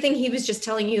like everything he was just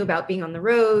telling you about being on the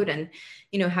road and,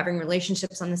 you know, having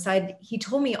relationships on the side. He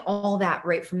told me all that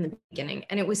right from the beginning.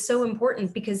 And it was so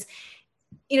important because,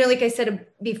 you know, like I said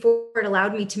before, it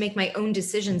allowed me to make my own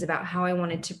decisions about how I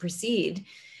wanted to proceed.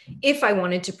 If I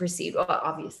wanted to proceed, well,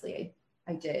 obviously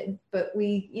I did, but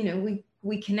we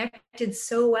connected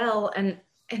so well, and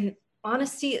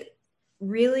honesty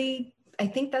really, I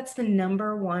think that's the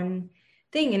number one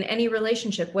thing in any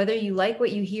relationship, whether you like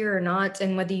what you hear or not,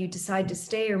 and whether you decide to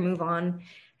stay or move on.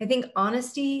 I think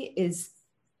honesty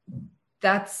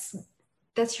that's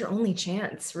your only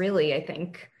chance, really, I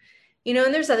think, you know,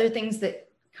 and there's other things that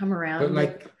come around. But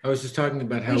like I was just talking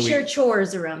about how we share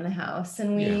chores around the house,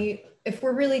 and if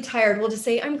we're really tired, we'll just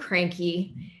say, I'm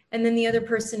cranky. And then the other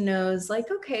person knows,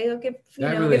 like, okay, I'll give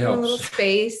them a little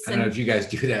space. I don't know if you guys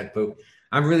do that, but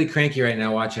I'm really cranky right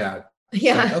now. Watch out.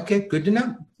 Yeah. So, okay. Good to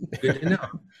know. Good to know.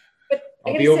 But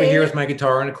I'll be over here with my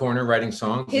guitar in a corner writing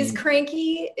songs. His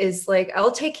cranky is like,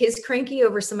 I'll take his cranky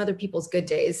over some other people's good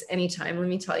days anytime. Let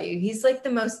me tell you, he's like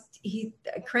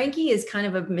cranky is kind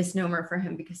of a misnomer for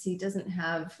him because he doesn't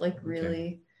have like really.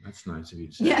 Okay. That's nice of you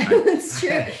to say. Yeah, that's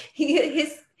true.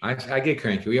 I get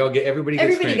cranky. Everybody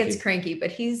gets cranky,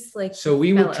 but he's like. So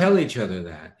we would tell each other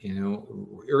that, you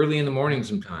know, early in the morning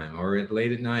sometime or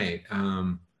late at night.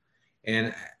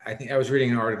 And I think I was reading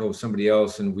an article with somebody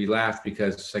else, and we laughed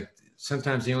because it's like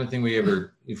sometimes the only thing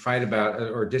you fight about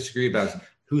or disagree about is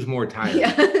who's more tired.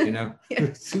 Yeah. You know,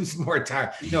 who's more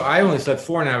tired. No, I only slept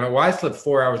 4 hours. Well, I slept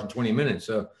 4 hours and 20 minutes.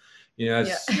 So, you know,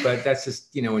 but that's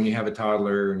just, you know, when you have a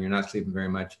toddler and you're not sleeping very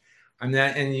much.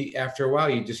 After a while,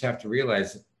 you just have to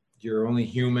realize you're only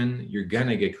human. You're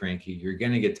gonna get cranky. You're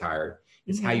gonna get tired.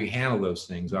 It's how you handle those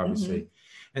things, obviously.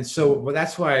 And so,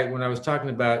 that's why when I was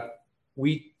talking about,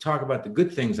 we talk about the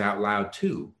good things out loud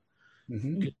too.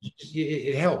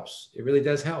 It helps. It really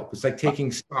does help. It's like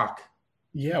taking stock.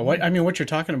 Yeah. What you're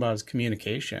talking about is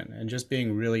communication and just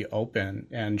being really open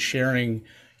and sharing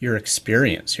your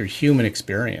experience, your human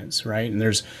experience, right? And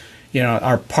there's, you know,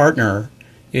 our partner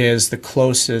is the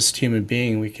closest human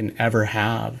being we can ever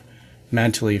have,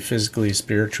 mentally, physically,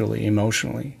 spiritually,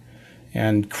 emotionally,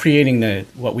 and creating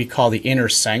what we call the inner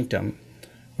sanctum,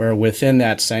 where within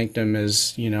that sanctum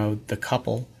is, you know, the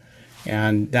couple,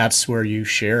 and that's where you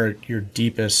share your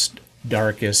deepest,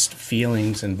 darkest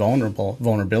feelings and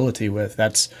vulnerability with.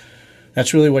 That's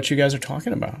really what you guys are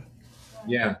talking about.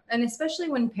 Yeah. And especially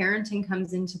when parenting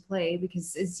comes into play,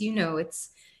 because as you know,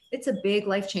 it's a big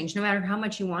life change. No matter how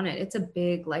much you want it, it's a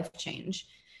big life change.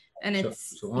 And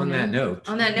it's so on that note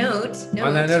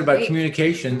about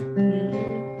communication,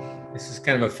 this is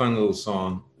kind of a fun little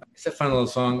song. It's a fun little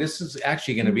song. This is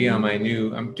actually going to be on my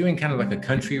I'm doing kind of like a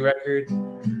country record.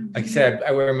 Like I said,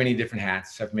 I wear many different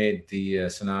hats. I've made the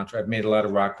Sinatra. I've made a lot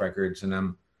of rock records, and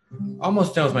I'm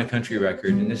almost done with my country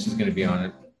record, and this is going to be on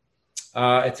it.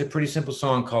 It's a pretty simple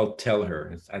song called Tell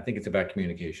Her. I think it's about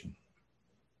communication.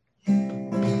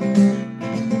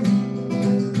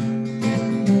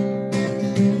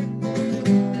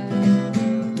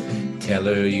 Tell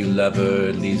her you love her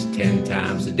at least 10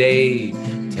 times a day.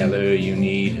 Tell her you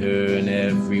need her in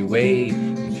every way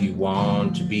if you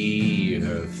want to be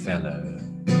her fella.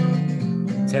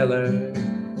 Tell her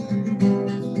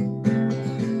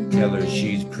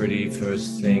she's pretty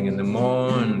first thing in the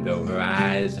morn, though her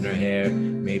eyes and her hair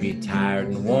may be tired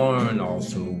and worn.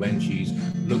 Also when she's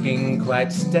looking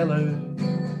quite stellar.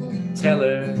 Tell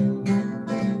her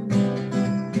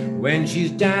when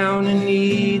she's down and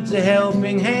needs a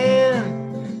helping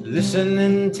hand, listen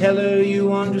and tell her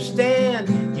you understand.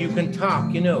 You can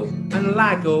talk, you know,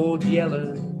 unlike old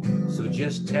Yeller, so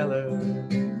just tell her.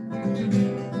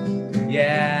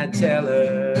 Yeah, tell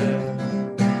her.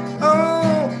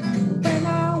 Oh, when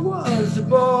I was a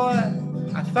boy,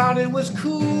 I thought it was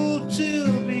cool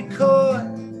to be coy,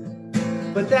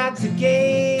 but that's a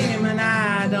game and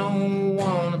I don't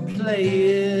want to play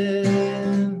it.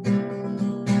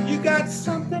 You got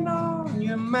something on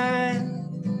your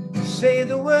mind, say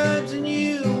the words and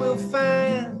you will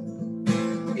find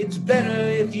it's better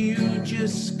if you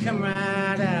just come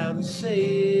right out and say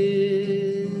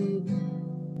it.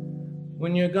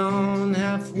 When you're gone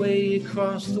halfway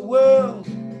across the world,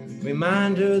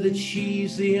 remind her that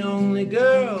she's the only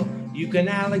girl you can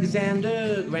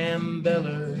Alexander Graham Bell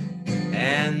her,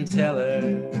 and tell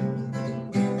her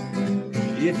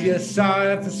if you're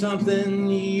sorry for something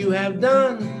you have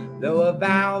done, though a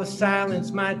vow of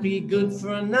silence might be good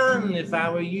for a nun. If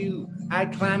I were you,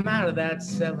 I'd climb out of that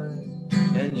cellar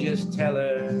and just tell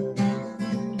her.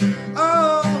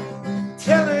 Oh,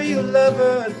 tell her you love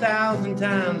her 1,000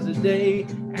 times a day,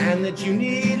 and that you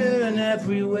need her in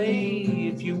every way.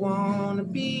 If you want to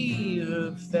be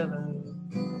her fella,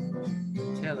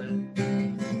 tell her.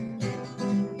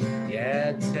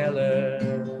 Yeah, tell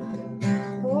her.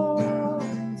 Oh,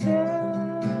 tell her.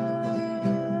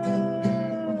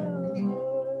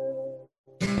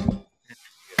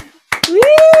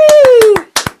 Woo!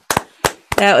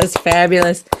 That was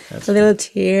fabulous. That's a little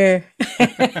tear.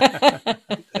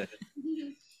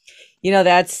 You know,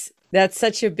 that's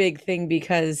such a big thing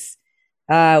because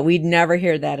we'd never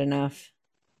hear that enough.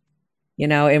 You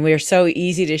know, and we're so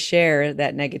easy to share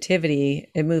that negativity.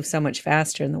 It moves so much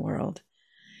faster in the world.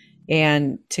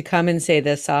 And to come and say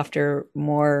the softer,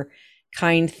 more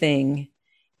kind thing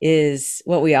is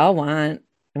what we all want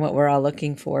and what we're all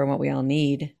looking for and what we all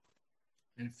need.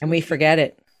 And we forget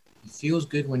it. It feels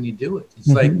good when you do it. It's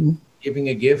like giving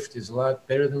a gift is a lot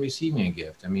better than receiving a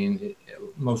gift. I mean,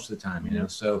 most of the time, you know.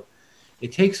 So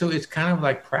it takes, so it's kind of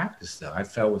like practice, though. I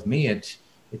felt with me, it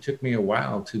took me a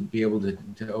while to be able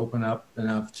to open up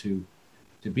enough to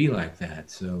be like that.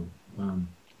 So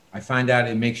I find out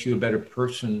it makes you a better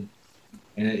person,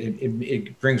 and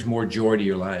it brings more joy to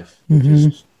your life, which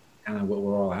is kind of what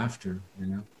we're all after, you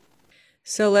know.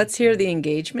 So let's hear the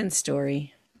engagement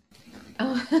story.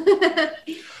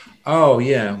 Oh,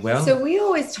 yeah. Well, so we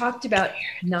always talked about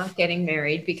not getting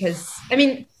married because, I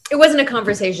mean, it wasn't a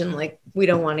conversation like we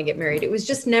don't want to get married. It was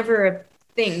just never a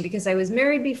thing because I was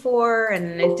married before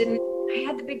and I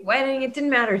had the big wedding. It didn't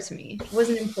matter to me. It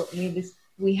wasn't important.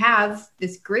 We have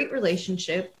this great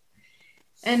relationship.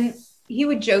 And he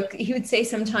would joke, he would say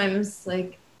sometimes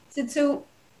like, said, so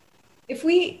if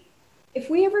we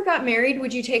ever got married,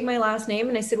 would you take my last name?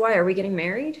 And I said, why, are we getting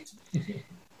married?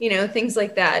 You know, things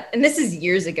like that. And this is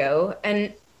years ago.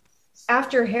 And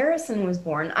after Harrison was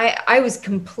born, I was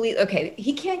completely, okay,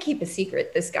 he can't keep a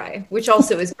secret, this guy, which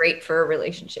also is great for a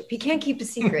relationship. He can't keep a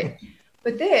secret.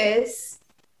 But this,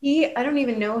 I don't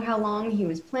even know how long he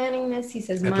was planning this. He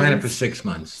says I planned it for 6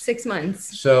 months. 6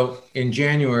 months. So in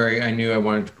January, I knew I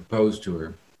wanted to propose to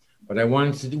her. But I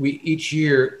wanted to, each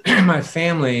year, my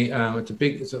family,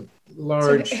 it's a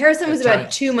large. So Harrison was about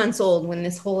 2 months old when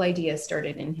this whole idea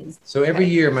started in his. So every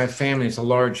year, my family, it's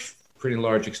a pretty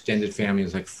large extended family.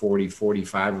 It's like 40,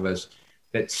 45 of us.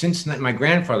 That since my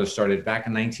grandfather started back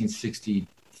in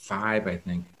 1965, I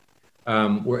think,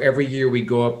 where every year we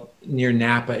go up near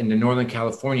Napa into Northern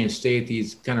California and stay at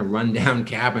these kind of rundown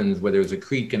cabins where there's a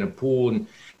creek and a pool and.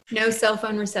 No cell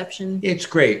phone reception. It's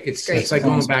great. It's great. It's like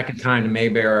going back in time to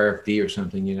Mayberry RFD or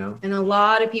something, you know? And a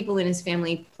lot of people in his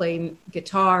family play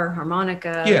guitar,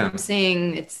 harmonica,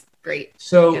 sing. It's great.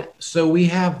 So we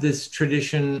have this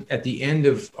tradition at the end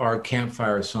of our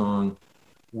campfire song,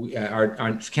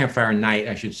 our campfire night,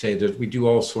 I should say. We do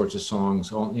all sorts of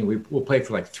songs. We'll play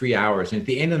for like 3 hours. And at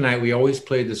the end of the night, we always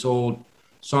play this old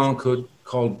song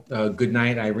called Good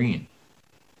Night, Irene.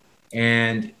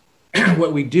 And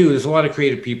what we do, there's a lot of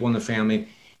creative people in the family.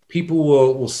 People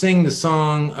will sing the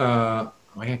song. I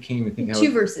can't even think.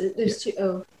 Two verses. There's two.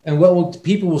 Oh. And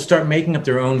people will start making up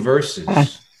their own verses.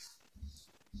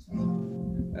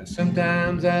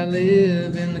 Sometimes I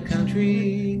live in the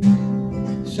country.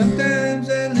 Sometimes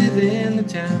I live in the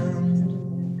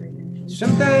town.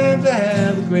 Sometimes I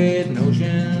have a great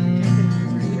notion.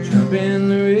 Jump in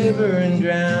the river and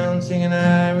drown, singing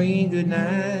Irene, good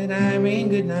night, Irene,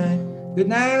 good night. Good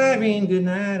night, Irene. Good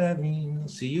night, Irene. I'll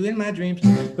see you in my dreams.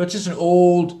 So it's just an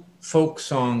old folk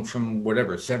song from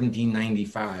whatever,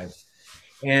 1795.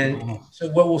 And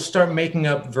so we'll start making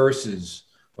up verses.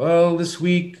 Well, this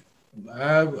week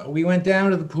we went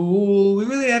down to the pool. We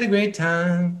really had a great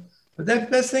time. But the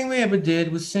best thing we ever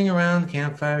did was sing around the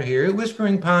campfire here at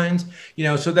Whispering Pines. You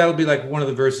know, so that'll be like one of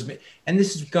the verses. And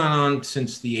this has gone on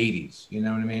since the 80s. You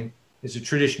know what I mean? It's a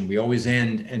tradition. We always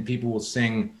end and people will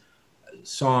sing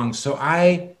songs. So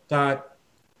I thought,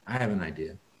 I have an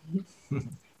idea.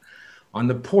 On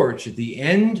the porch at the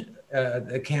end of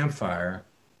the campfire,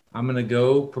 I'm going to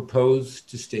go propose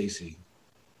to Stacy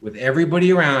with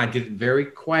everybody around. I did it very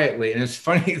quietly. And it's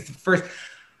funny, it's the first,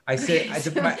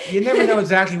 you never know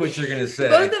exactly what you're going to say.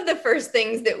 Both of the first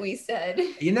things that we said.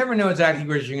 You never know exactly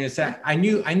what you're going to say. I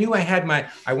knew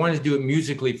I wanted to do it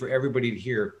musically for everybody to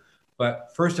hear.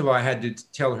 But first of all, I had to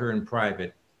tell her in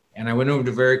private. And I went over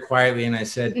to very quietly and I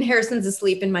said, and Harrison's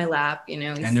asleep in my lap, you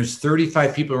know. And there's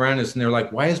 35 people around us and they're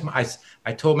like, why is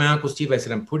I told my Uncle Steve, I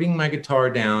said, I'm putting my guitar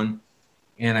down.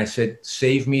 And I said,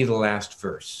 save me the last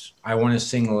verse. I want to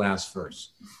sing the last verse.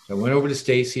 So I went over to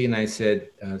Stacy and I said,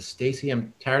 Stacy,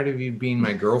 I'm tired of you being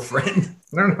my girlfriend.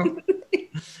 I don't know.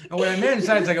 And what I meant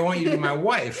inside is like, I want you to be my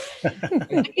wife.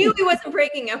 I knew he wasn't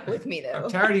breaking up with me though. I'm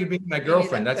tired of you being my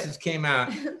girlfriend. That just came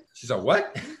out. She's like,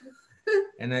 what?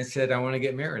 And I said, I want to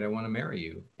get married. I want to marry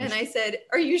you. And I said,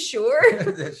 are you sure?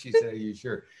 She said, are you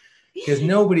sure? Because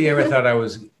nobody ever thought I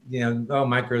was, oh,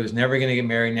 Mike Gurley's never going to get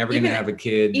married, never going to have a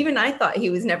kid. Even I thought he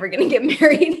was never going to get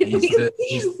married.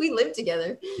 We lived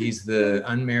together. He's the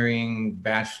unmarrying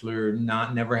bachelor,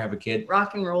 never have a kid.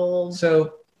 Rock and roll.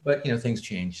 So, but things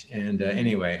change. And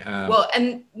anyway. Well,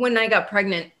 and when I got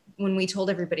pregnant, when we told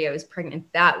everybody I was pregnant,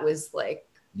 that was like,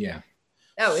 that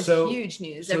was huge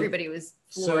news. Everybody was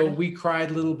floored. So we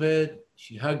cried a little bit.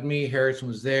 She hugged me. Harrison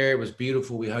was there. It was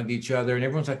beautiful. We hugged each other, and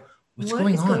everyone's like, What's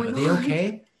going on? Are they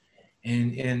okay?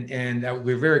 And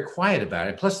we're very quiet about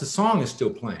it. Plus, the song is still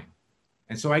playing.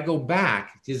 And so I go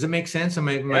back. Does it make sense?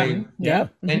 Yeah.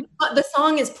 And the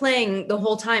song is playing the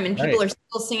whole time, and people are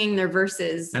still singing their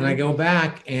verses. And I go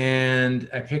back and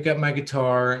I pick up my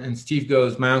guitar, and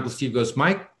my uncle Steve goes,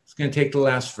 Mike, it's going to take the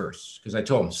last verse. Because I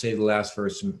told him, save the last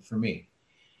verse for me.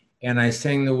 And I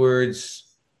sang the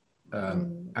words,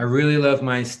 I really love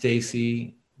my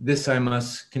Stacy. This I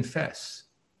must confess.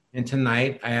 And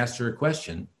tonight I asked her a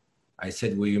question. I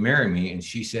said, will you marry me? And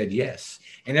she said, yes.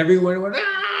 And everyone went,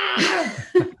 ah!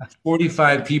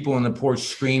 45 people on the porch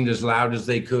screamed as loud as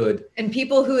they could. And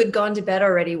people who had gone to bed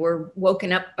already were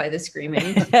woken up by the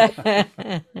screaming. My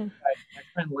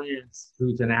friend Lance,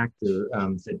 who's an actor,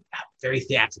 said, very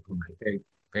theatrical, Mike. Very,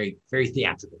 very, very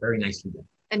theatrical. Very nicely done.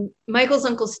 And Michael's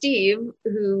uncle Steve,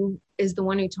 who is the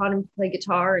one who taught him to play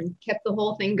guitar and kept the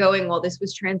whole thing going while this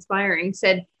was transpiring,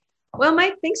 said, well,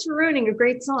 Mike, thanks for ruining a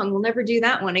great song. We'll never do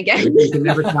that one again. And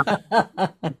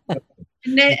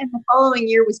the following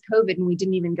year was COVID, and we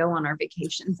didn't even go on our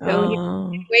vacation. So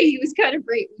anyway, he was kind of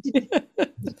great.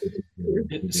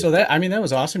 So that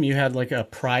was awesome. You had like a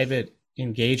private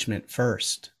engagement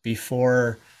first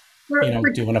before,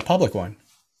 doing a public one.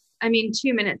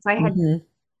 2 minutes. I had,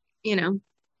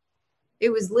 it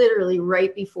was literally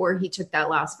right before he took that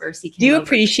last verse. He came Do you over.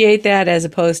 appreciate that as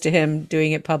opposed to him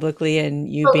doing it publicly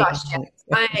and you being? Gosh, yes.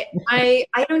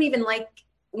 I don't even like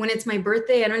when it's my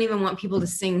birthday. I don't even want people to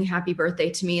sing happy birthday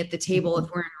to me at the table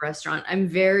if we're in a restaurant. I'm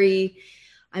a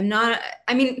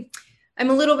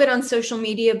little bit on social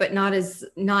media, but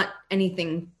not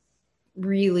anything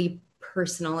really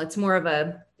personal. It's more of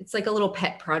it's like a little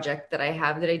pet project that I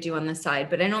have that I do on the side,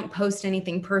 but I don't post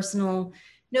anything personal.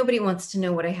 Nobody wants to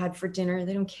know what I had for dinner.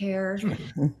 They don't care.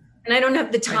 And I don't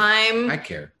have the time. I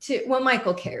care.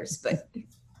 Michael cares, but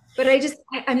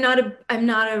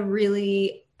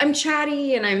I'm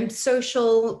chatty and I'm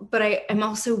social, but I'm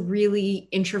also really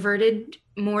introverted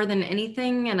more than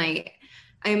anything. And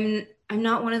I'm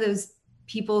not one of those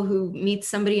people who meet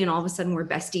somebody and all of a sudden we're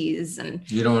besties. And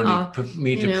you don't want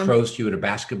me to roast you at a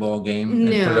basketball game and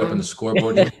put it up on the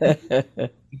scoreboard.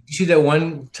 You see that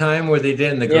one time where they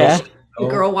did and the girls. The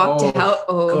girl walked out.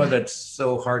 Oh, God, that's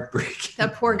so heartbreaking.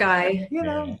 That poor guy.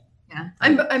 Yeah.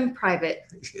 I'm private.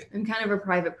 I'm kind of a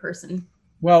private person.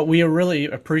 Well, we really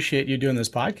appreciate you doing this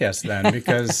podcast then,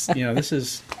 because this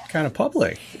is kind of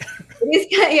public. It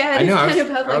is kind of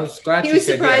public. I was glad he was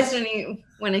surprised yes.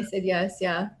 when I said yes.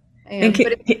 Yeah.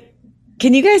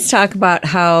 Can you guys talk about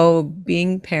how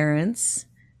being parents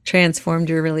transformed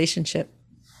your relationship?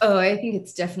 Oh, I think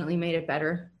it's definitely made it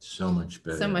better. So much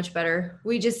better. So much better.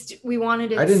 We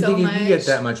wanted it so much. I didn't think it could get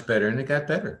that much better, and it got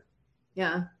better.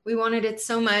 Yeah. We wanted it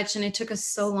so much, and it took us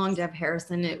so long to have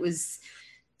Harrison.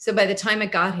 So by the time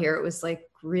it got here, it was like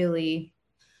really.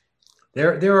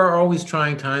 There are always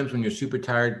trying times when you're super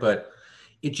tired, but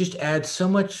it just adds so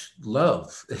much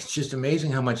love. It's just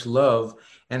amazing how much love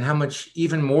and how much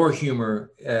even more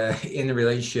humor in the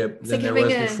relationship than there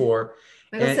was before.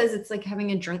 Michael says it's like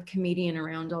having a drunk comedian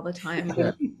around all the time.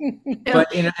 Yeah.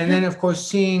 But and then of course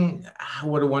seeing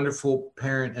what a wonderful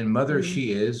parent and mother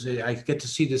she is, I get to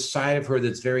see this side of her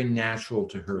that's very natural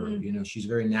to her. She's a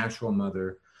very natural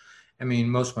mother. I mean,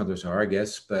 most mothers are, I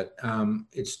guess, but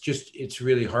it's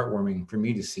really heartwarming for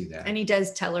me to see that. And he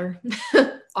does tell her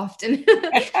often.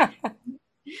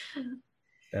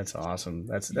 That's awesome.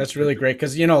 That's really great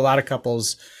because a lot of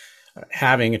couples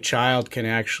having a child can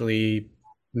actually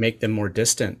make them more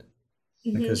distant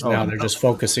because now they're just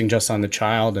focusing just on the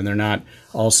child and they're not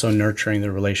also nurturing the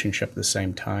relationship at the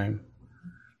same time.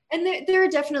 And there are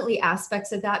definitely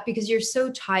aspects of that because you're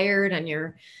so tired and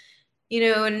you're,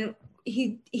 and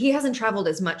he hasn't traveled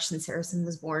as much since Harrison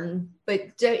was born,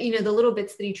 but the little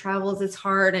bits that he travels, it's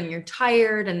hard and you're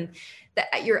tired and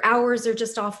your hours are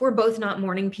just off. We're both not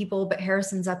morning people, but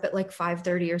Harrison's up at like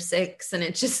 5:30 or 6. And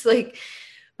it's just like,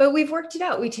 but we've worked it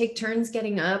out. We take turns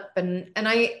getting up and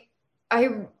I,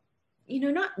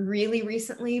 not really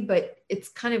recently, but it's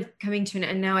kind of coming to an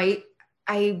end now. I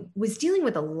I was dealing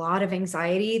with a lot of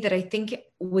anxiety that I think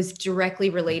was directly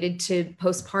related to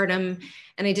postpartum.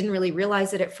 And I didn't really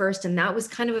realize it at first. And that was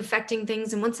kind of affecting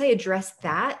things. And once I addressed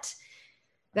that,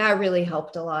 that really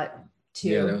helped a lot too.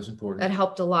 Yeah, that was important. That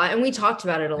helped a lot. And we talked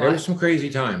about it a lot. There were some crazy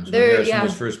times when Harrison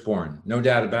was first born. No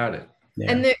doubt about it.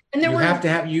 Yeah. And there you were, have to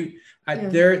have you.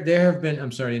 There have been.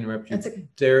 I'm sorry to interrupt you.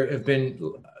 There have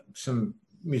been some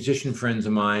musician friends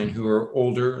of mine who are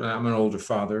older. I'm an older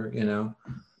father. You know,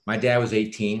 my dad was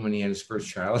 18 when he had his first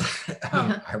child.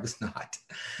 I was not.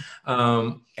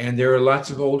 And there are lots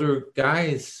of older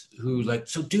guys who like,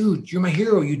 so dude, you're my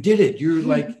hero. You did it. You're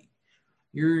like,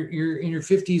 you're in your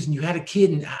 50s and you had a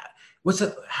kid. And what's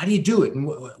up? How do you do it? And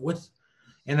what's?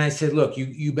 And I said, look,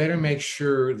 you better make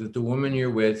sure that the woman you're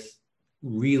with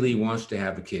really wants to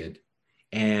have a kid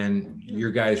and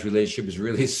your guys' relationship is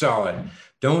really solid.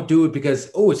 Don't do it because,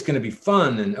 oh, it's going to be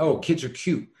fun and, oh, kids are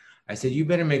cute. I said, you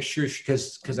better make sure,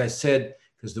 because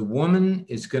the woman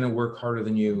is going to work harder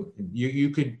than you. You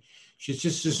could,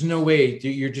 there's no way,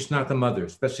 you're just not the mother,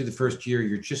 especially the first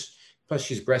year. Plus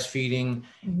she's breastfeeding.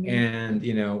 And,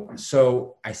 you know,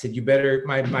 so I said, you better,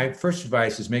 my first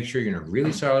advice is make sure you're in a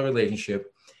really solid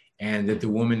relationship and that the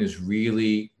woman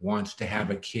really wants to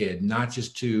have a kid, not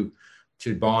just to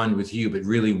bond with you, but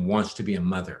really wants to be a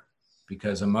mother,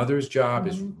 because a mother's job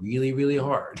is really, really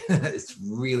hard. It's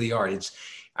really hard.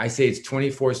 I say it's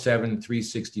 24/7,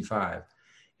 365.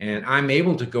 And I'm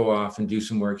able to go off and do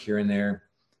some work here and there,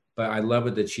 but I love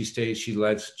it that she stays. She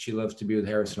loves to be with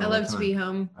Harrison all the time. I love to be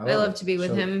home. I love to be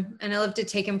with him, and I love to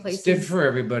take him places. It's different for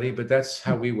everybody, but that's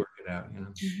how we work it out, you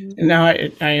know. Now,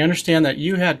 I understand that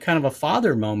you had kind of a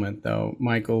father moment, though,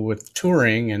 Michael, with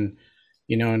touring and,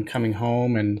 you know, and coming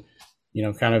home and, you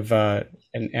know, kind of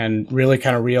and really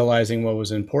kind of realizing what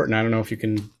was important. I don't know if you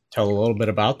can tell a little bit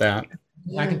about that.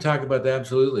 I can talk about that,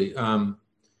 absolutely.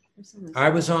 I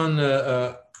was on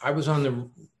the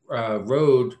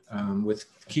road with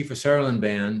Kiefer Sutherland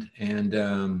Band,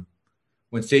 and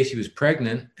when Stacey was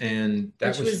pregnant, and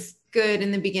that was good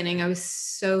in the beginning. I was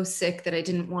so sick that I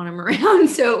didn't want him around,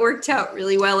 so it worked out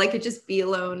really well. I could just be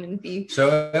alone and be.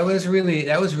 So that was really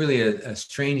a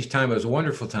strange time. It was a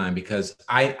wonderful time because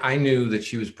I knew that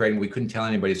she was pregnant. We couldn't tell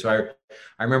anybody, so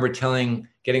I remember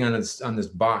getting on this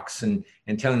box and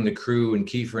telling the crew and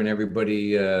Kiefer and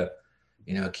everybody.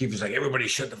 You know, Kiefer's like, everybody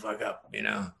shut the fuck up. You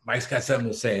know, Mike's got something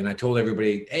to say. And I told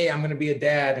everybody, hey, I'm going to be a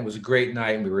dad. And it was a great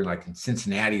night. And we were like in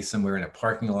Cincinnati somewhere in a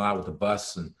parking lot with a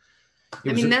bus. And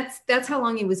that's how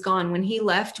long he was gone. When he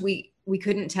left, we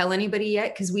couldn't tell anybody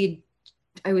yet because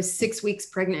I was 6 weeks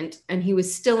pregnant and he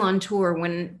was still on tour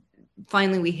when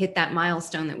finally we hit that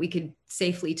milestone that we could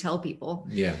safely tell people.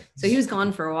 Yeah. So he was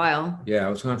gone for a while. Yeah, I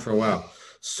was gone for a while.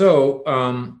 So,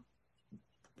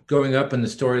 going up in the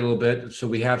story a little bit. So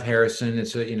we have Harrison.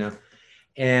 It's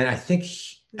and I think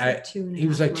he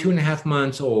was like 2.5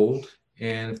 months old.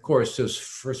 And of course, those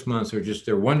first months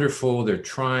they're wonderful. They're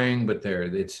trying, but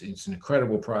it's an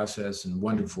incredible process and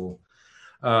wonderful.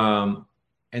 And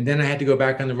then I had to go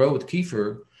back on the road with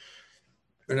Kiefer,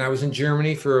 and I was in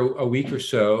Germany for a week or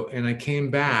so. And I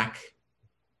came back,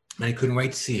 and I couldn't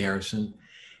wait to see Harrison.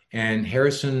 And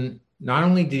Harrison, not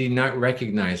only did he not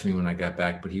recognize me when I got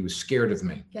back, but he was scared of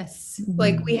me. Yes.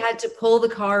 Like we had to pull the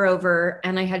car over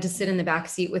and I had to sit in the back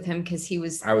seat with him because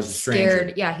I was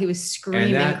scared. Yeah. He was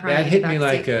screaming, and crying. That hit me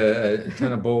like a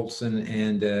ton of bolts.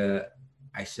 And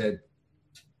I said,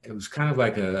 it was kind of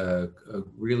like a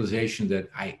realization that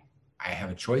I have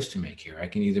a choice to make here. I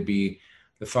can either be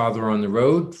the father on the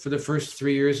road for the first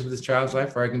 3 years of this child's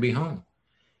life, or I can be home.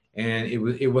 And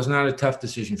it was not a tough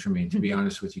decision for me, to be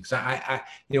honest with you. Because I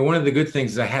one of the good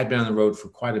things is I had been on the road for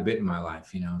quite a bit in my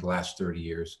life, the last 30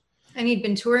 years. And he'd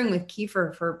been touring with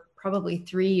Kiefer for probably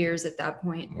 3 years at that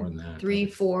point. More than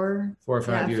that. 4 or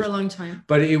 5 years. For a long time.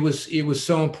 But it was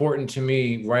so important to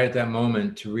me right at that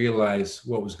moment to realize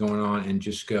what was going on and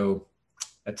just go,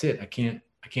 that's it. I can't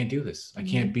do this. I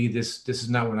can't be this. This is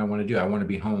not what I want to do. I want to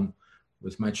be home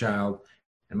with my child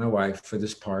and my wife for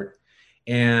this part.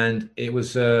 And it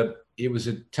was a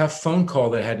tough phone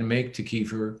call that I had to make to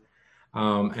Kiefer.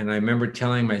 And I remember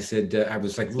telling him, I said, I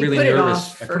was like really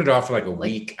nervous. I put it off for like a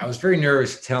week. I was very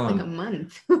nervous to tell him. Like a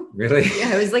month. Really?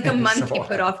 Yeah, it was like a month he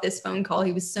put off this phone call.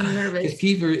 He was so nervous.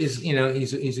 Kiefer is,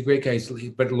 he's a great guy,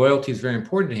 but loyalty is very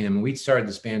important to him. And we started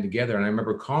this band together. And I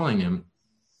remember calling him.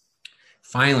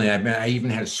 Finally, I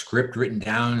even had a script written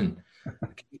down. And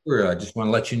Kiefer, I just want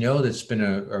to let you know that it's been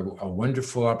a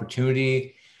wonderful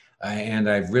opportunity. And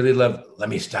I really loved, let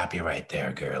me stop you right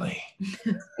there, girlie.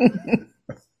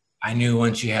 I knew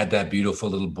once you had that beautiful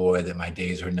little boy that my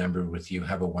days are numbered with you.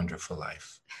 Have a wonderful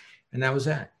life. And that was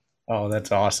that. Oh,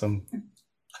 that's awesome.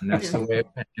 And that's the way.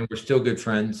 And we're still good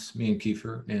friends, me and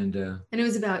Kiefer. And it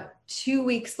was about 2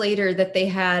 weeks later that they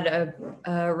had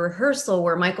a rehearsal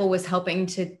where Michael was helping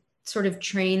to sort of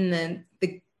train the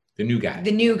new guy.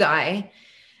 The new guy.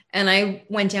 And I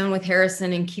went down with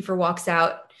Harrison, and Kiefer walks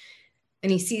out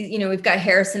and he sees, we've got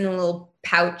Harrison in a little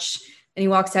pouch, and he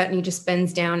walks out and he just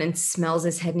bends down and smells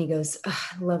his head and he goes, oh,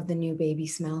 I love the new baby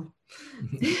smell.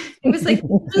 It was like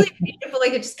really beautiful.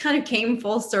 Like it just kind of came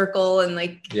full circle, and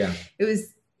like, yeah, it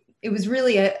was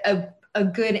really a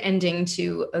good ending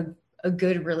to a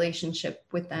good relationship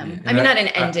with them. Yeah. I mean, not an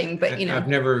ending, but I've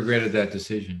never regretted that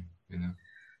decision,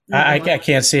 I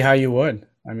can't see how you would.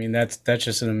 I mean, that's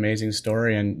just an amazing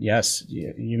story. And yes,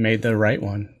 you made the right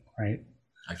one, right?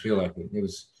 I feel like it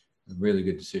was a really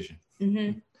good decision.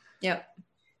 Mm-hmm. Yep.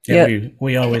 Yeah,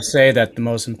 we always say that the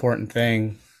most important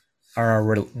thing are our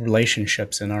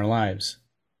relationships in our lives.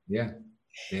 Yeah.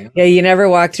 Yeah, you never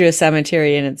walk through a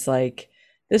cemetery and it's like,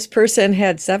 this person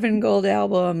had 7 gold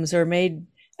albums or made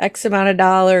X amount of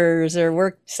dollars or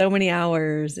worked so many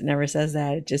hours. It never says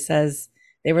that. It just says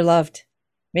they were loved.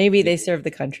 Maybe they served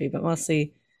the country, but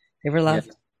mostly they were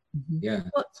loved. Yeah.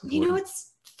 Well,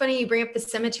 it's funny you bring up the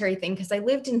cemetery thing, because I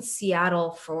lived in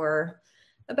Seattle for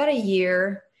about a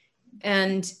year,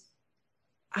 and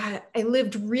I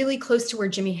lived really close to where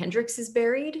Jimi Hendrix is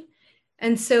buried.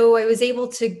 And so I was able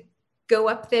to go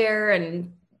up there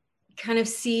and kind of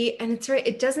see, and it's right,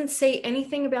 it doesn't say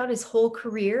anything about his whole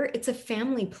career. It's a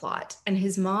family plot, and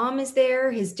his mom is there,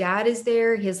 his dad is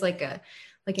there, he has like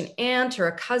an aunt or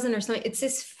a cousin or something. It's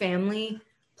this family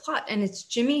plot, and it's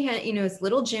it's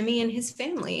little Jimmy and his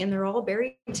family, and they're all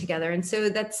buried together. And so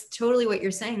that's totally what you're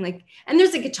saying. Like, and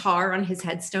there's a guitar on his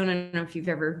headstone. I don't know if you've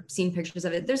ever seen pictures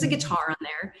of it. There's a guitar on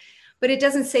there, but it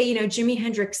doesn't say, Jimi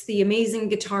Hendrix, the amazing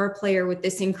guitar player with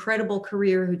this incredible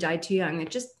career who died too young.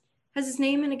 It just has his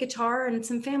name and a guitar and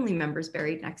some family members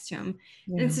buried next to him.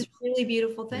 Yeah. And it's a really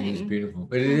beautiful thing. It is beautiful,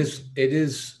 but it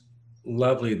is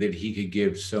lovely that he could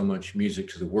give so much music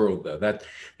to the world, though.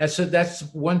 That's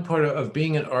one part of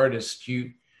being an artist.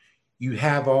 You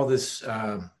have all this,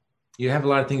 you have a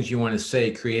lot of things you want to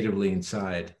say creatively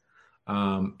inside,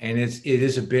 and it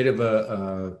is a bit of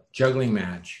a juggling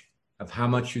match of how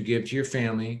much you give to your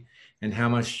family and how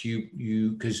much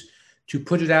you because to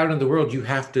put it out in the world, you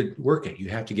have to work it. You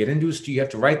have to get into a studio. You have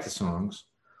to write the songs.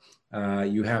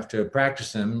 You have to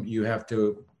practice them. You have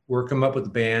to work them up with the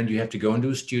band. You have to go into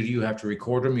a studio. You have to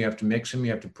record them. You have to mix them.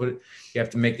 You have to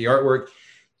make the artwork.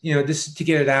 This is to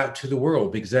get it out to the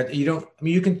world, because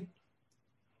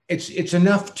it's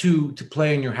enough to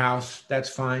play in your house. That's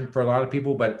fine for a lot of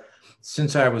people. But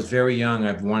since I was very young,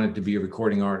 I've wanted to be a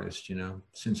recording artist,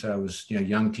 since I was a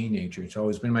young teenager. It's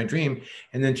always been my dream.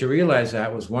 And then to realize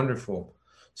that was wonderful.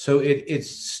 So there's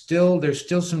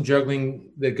still some juggling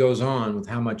that goes on with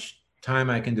how much time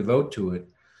I can devote to it.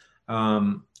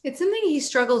 It's something he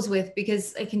struggles with,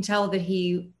 because I can tell that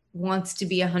he wants to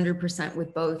be 100%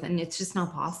 with both, and it's just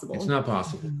not possible. It's not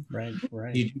possible. Right.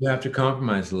 You do have to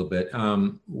compromise a little bit.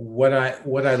 What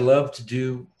I love to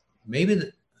do,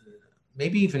 maybe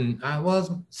even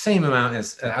same amount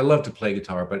as I love to play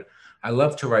guitar, but I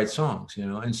love to write songs,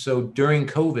 And so during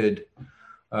COVID,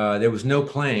 there was no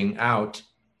playing out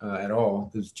at all.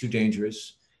 It was too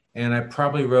dangerous. And I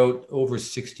probably wrote over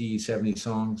 60, 70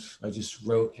 songs. I just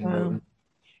wrote and wrote them.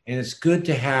 And it's good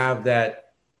to have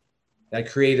that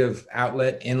creative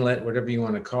outlet, inlet, whatever you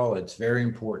want to call it. It's very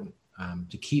important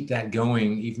to keep that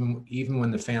going, even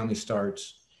when the family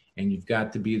starts and you've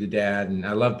got to be the dad. And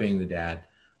I love being the dad,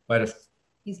 but if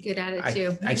he's good at it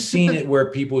too. I've seen it where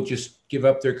people just give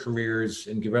up their careers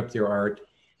and give up their art.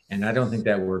 And I don't think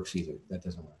that works either. That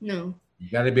doesn't work. No. You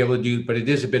got to be able to do, but it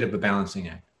is a bit of a balancing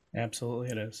act.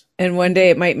 Absolutely it is. And one day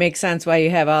it might make sense why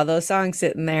you have all those songs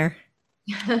sitting there.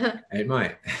 It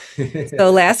might.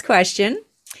 So last question.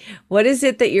 What is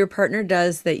it that your partner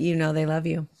does that they love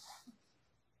you?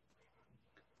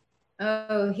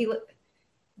 There's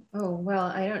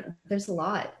a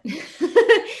lot.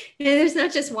 There's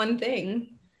not just one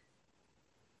thing.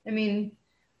 I mean,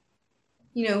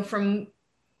 from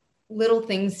little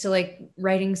things to like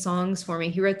writing songs for me.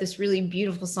 He wrote this really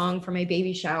beautiful song for my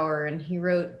baby shower, and he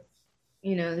wrote,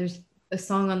 there's a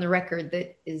song on the record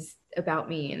that is about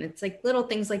me, and it's like little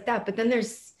things like that. But then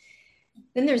there's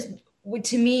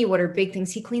to me, what are big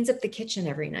things? He cleans up the kitchen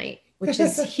every night, which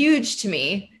is huge to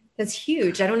me. That's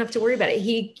huge. I don't have to worry about it.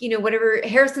 He, whatever,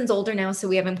 Harrison's older now, so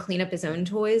we have him clean up his own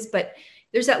toys, but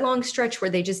there's that long stretch where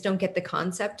they just don't get the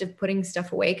concept of putting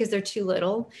stuff away because they're too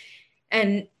little.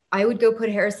 And I would go put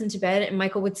Harrison to bed, and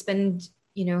Michael would spend,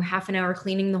 half an hour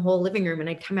cleaning the whole living room. And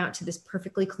I'd come out to this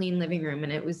perfectly clean living room,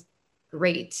 and it was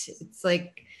great. It's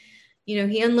like,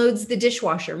 he unloads the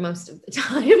dishwasher most of the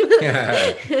time.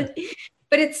 Yeah.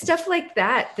 But it's stuff like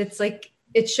that that's like,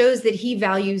 it shows that he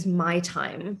values my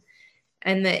time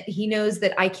and that he knows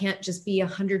that I can't just be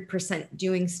 100%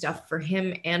 doing stuff for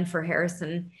him and for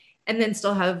Harrison and then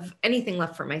still have anything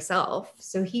left for myself.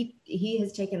 So he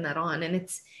has taken that on, and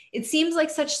it seems like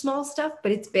such small stuff,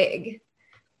 but it's big.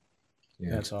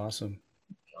 Yeah. That's awesome.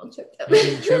 All choked up. You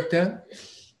getting choked up?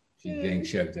 She's getting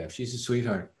choked up. She's a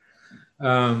sweetheart.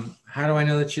 How do I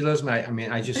know that she loves me? I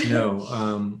mean, I just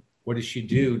know. What does she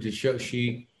do to show?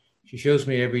 She shows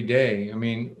me every day. I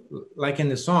mean, like in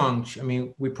the song, I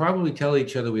mean, we probably tell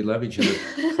each other we love each other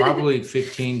probably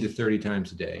 15 to 30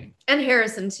 times a day. And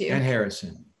Harrison too. And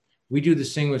Harrison. We do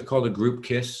this thing what's called a group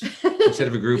kiss instead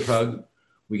of a group hug.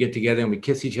 We get together and we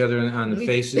kiss each other on the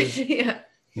faces. Yeah.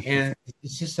 And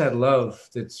it's just that love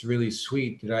that's really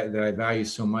sweet that I value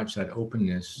so much, that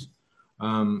openness.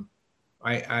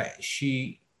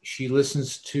 She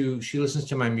listens to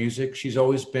my music. She's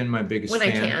always been my biggest when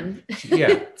fan. I can.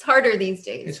 Yeah. It's harder these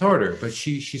days. It's harder, but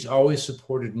she's always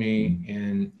supported me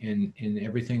in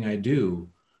everything I do.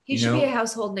 He should be a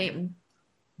household name.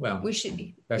 Well, we should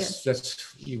be. That's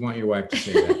you want your wife to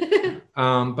say that.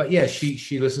 But yeah,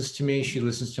 she listens to me. She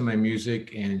listens to my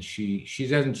music, and she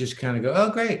doesn't just kind of go,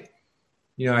 "Oh, great."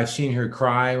 I've seen her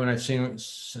cry when I've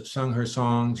sung her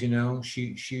songs.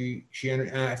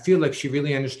 I feel like she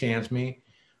really understands me.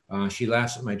 She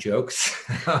laughs at my jokes.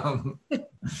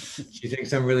 She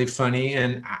thinks I'm really funny,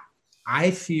 and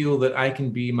I feel that I can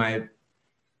be my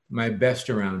best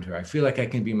around her. I feel like I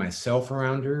can be myself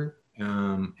around her.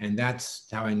 And that's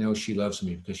how I know she loves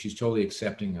me, because she's totally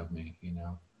accepting of me,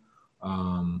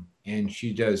 and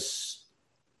she does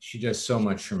so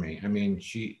much for me. I mean,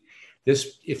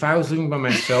 if I was living by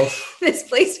myself, this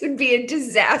place would be a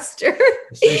disaster.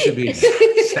 This place would be a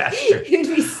disaster.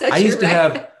 It'd be such I used to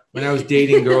have, when I was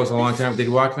dating girls a long time, they'd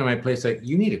walk into my place like,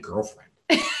 "You need a girlfriend."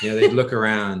 They'd look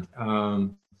around.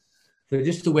 But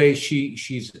just the way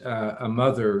she's a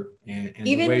mother, and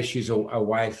the way she's a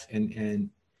wife, and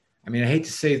I mean, I hate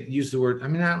to use the word. I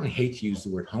mean, I don't hate to use the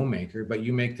word homemaker, but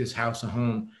you make this house a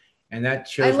home, and that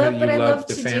shows that you love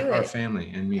our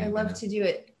family and me. I love to do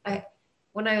it. I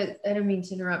don't mean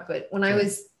to interrupt, but when I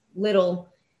was little,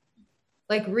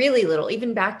 like really little,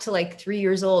 even back to like 3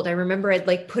 years old, I remember I'd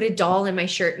like put a doll in my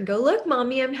shirt and go, "Look,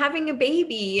 Mommy, I'm having a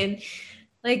baby." And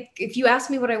like, if you asked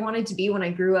me what I wanted to be when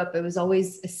I grew up, it was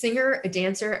always a singer, a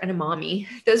dancer, and a mommy.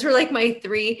 Those were like my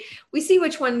three. We see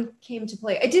which one came to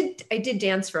play. I did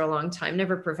dance for a long time,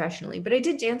 never professionally, but I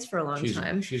did dance for a long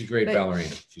time. She's a great ballerina.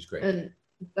 She's great.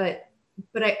 But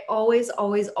I always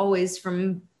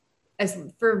for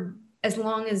as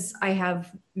long as I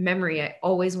have memory, I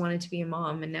always wanted to be a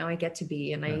mom, and now I get to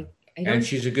be. And and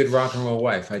she's a good rock and roll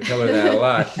wife. I tell her that a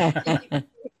lot.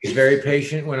 She's very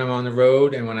patient when I'm on the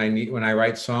road, and when I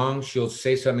write songs, she'll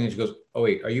say something and she goes, "Oh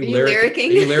wait, are you lyricking?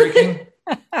 Are you lyricking?"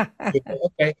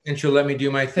 Okay, and she'll let me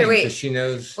do my thing because she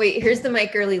knows. Wait, here's the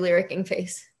Mike Gurley lyricking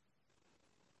face.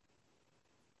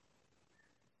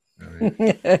 All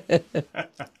right.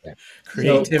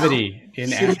 Creativity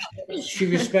in action. She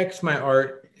respects my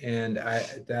art, and I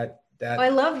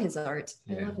love his art.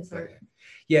 I love his art.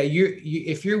 Yeah,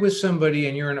 if you're with somebody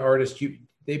and you're an artist,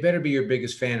 they better be your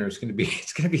biggest fan, or it's going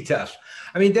to be tough.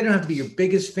 I mean, they don't have to be your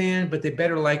biggest fan, but they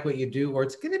better like what you do, or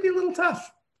it's going to be a little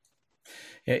tough.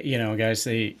 Guys,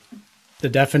 the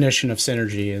definition of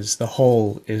synergy is the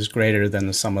whole is greater than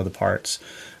the sum of the parts.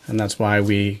 And that's why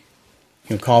we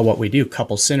call what we do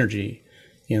couple synergy.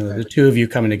 The two of you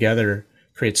coming together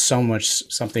creates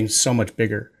something so much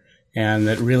bigger. And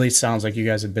that really sounds like you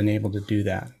guys have been able to do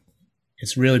that.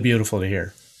 It's really beautiful to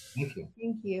hear. Thank you.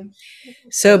 Thank you.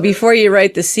 So before you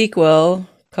write the sequel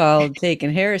called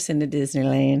Taking Harrison to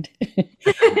Disneyland,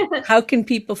 how can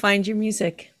people find your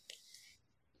music?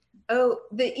 Oh,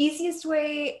 the easiest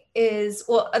way is,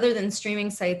 other than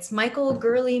streaming sites,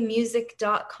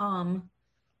 michaelgurleymusic.com.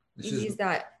 This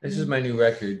is my new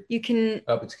record. You can.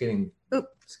 Oh, it's getting.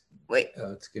 Oops. Wait.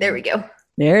 Oh, it's getting. There we go.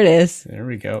 There it is. There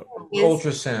we go.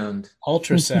 Ultrasound.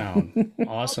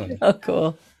 Awesome. Oh,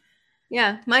 cool.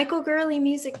 Yeah,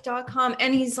 michaelgurleymusic.com,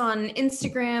 and he's on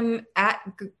Instagram at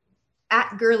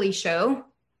Gurley Show,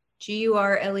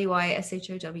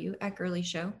 GURLEYSHOW at Gurley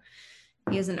Show.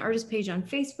 He has an artist page on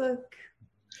Facebook.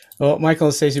 Well, Michael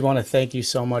and Stacey, we want to thank you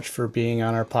so much for being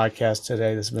on our podcast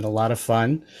today. This has been a lot of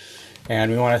fun.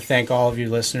 And we want to thank all of you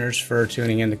listeners for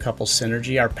tuning in to Couple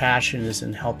Synergy. Our passion is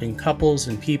in helping couples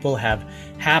and people have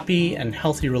happy and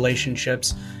healthy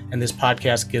relationships. And this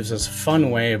podcast gives us a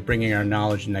fun way of bringing our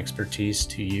knowledge and expertise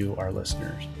to you, our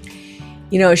listeners.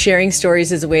 You know, sharing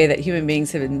stories is a way that human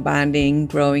beings have been bonding,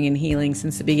 growing, and healing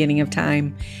since the beginning of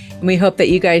time. And we hope that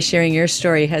you guys sharing your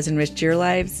story has enriched your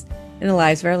lives and the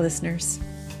lives of our listeners.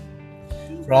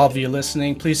 For all of you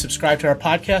listening, please subscribe to our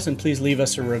podcast and please leave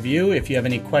us a review. If you have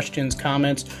any questions,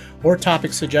 comments, or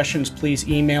topic suggestions, please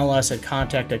email us at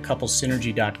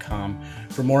contact@couplessynergy.com.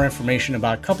 For more information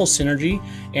about Couple Synergy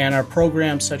and our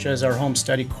programs such as our home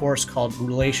study course called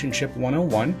Relationship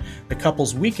 101, the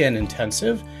Couples Weekend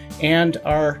Intensive, and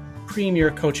our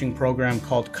premier coaching program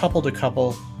called Couple to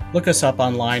Couple, look us up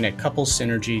online at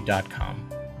couplessynergy.com.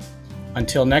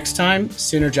 Until next time,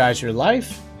 synergize your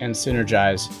life and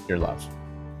synergize your love.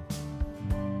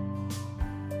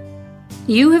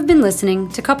 You have been listening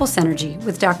to Couple Synergy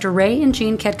with Dr. Ray and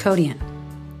Jean Ketkodian.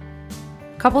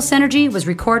 Couple Synergy was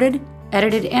recorded,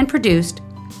 edited, and produced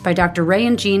by Dr. Ray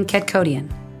and Jean Ketkodian.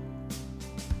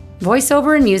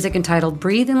 Voiceover and music entitled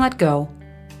Breathe and Let Go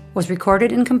was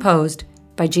recorded and composed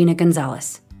by Gina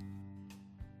Gonzalez.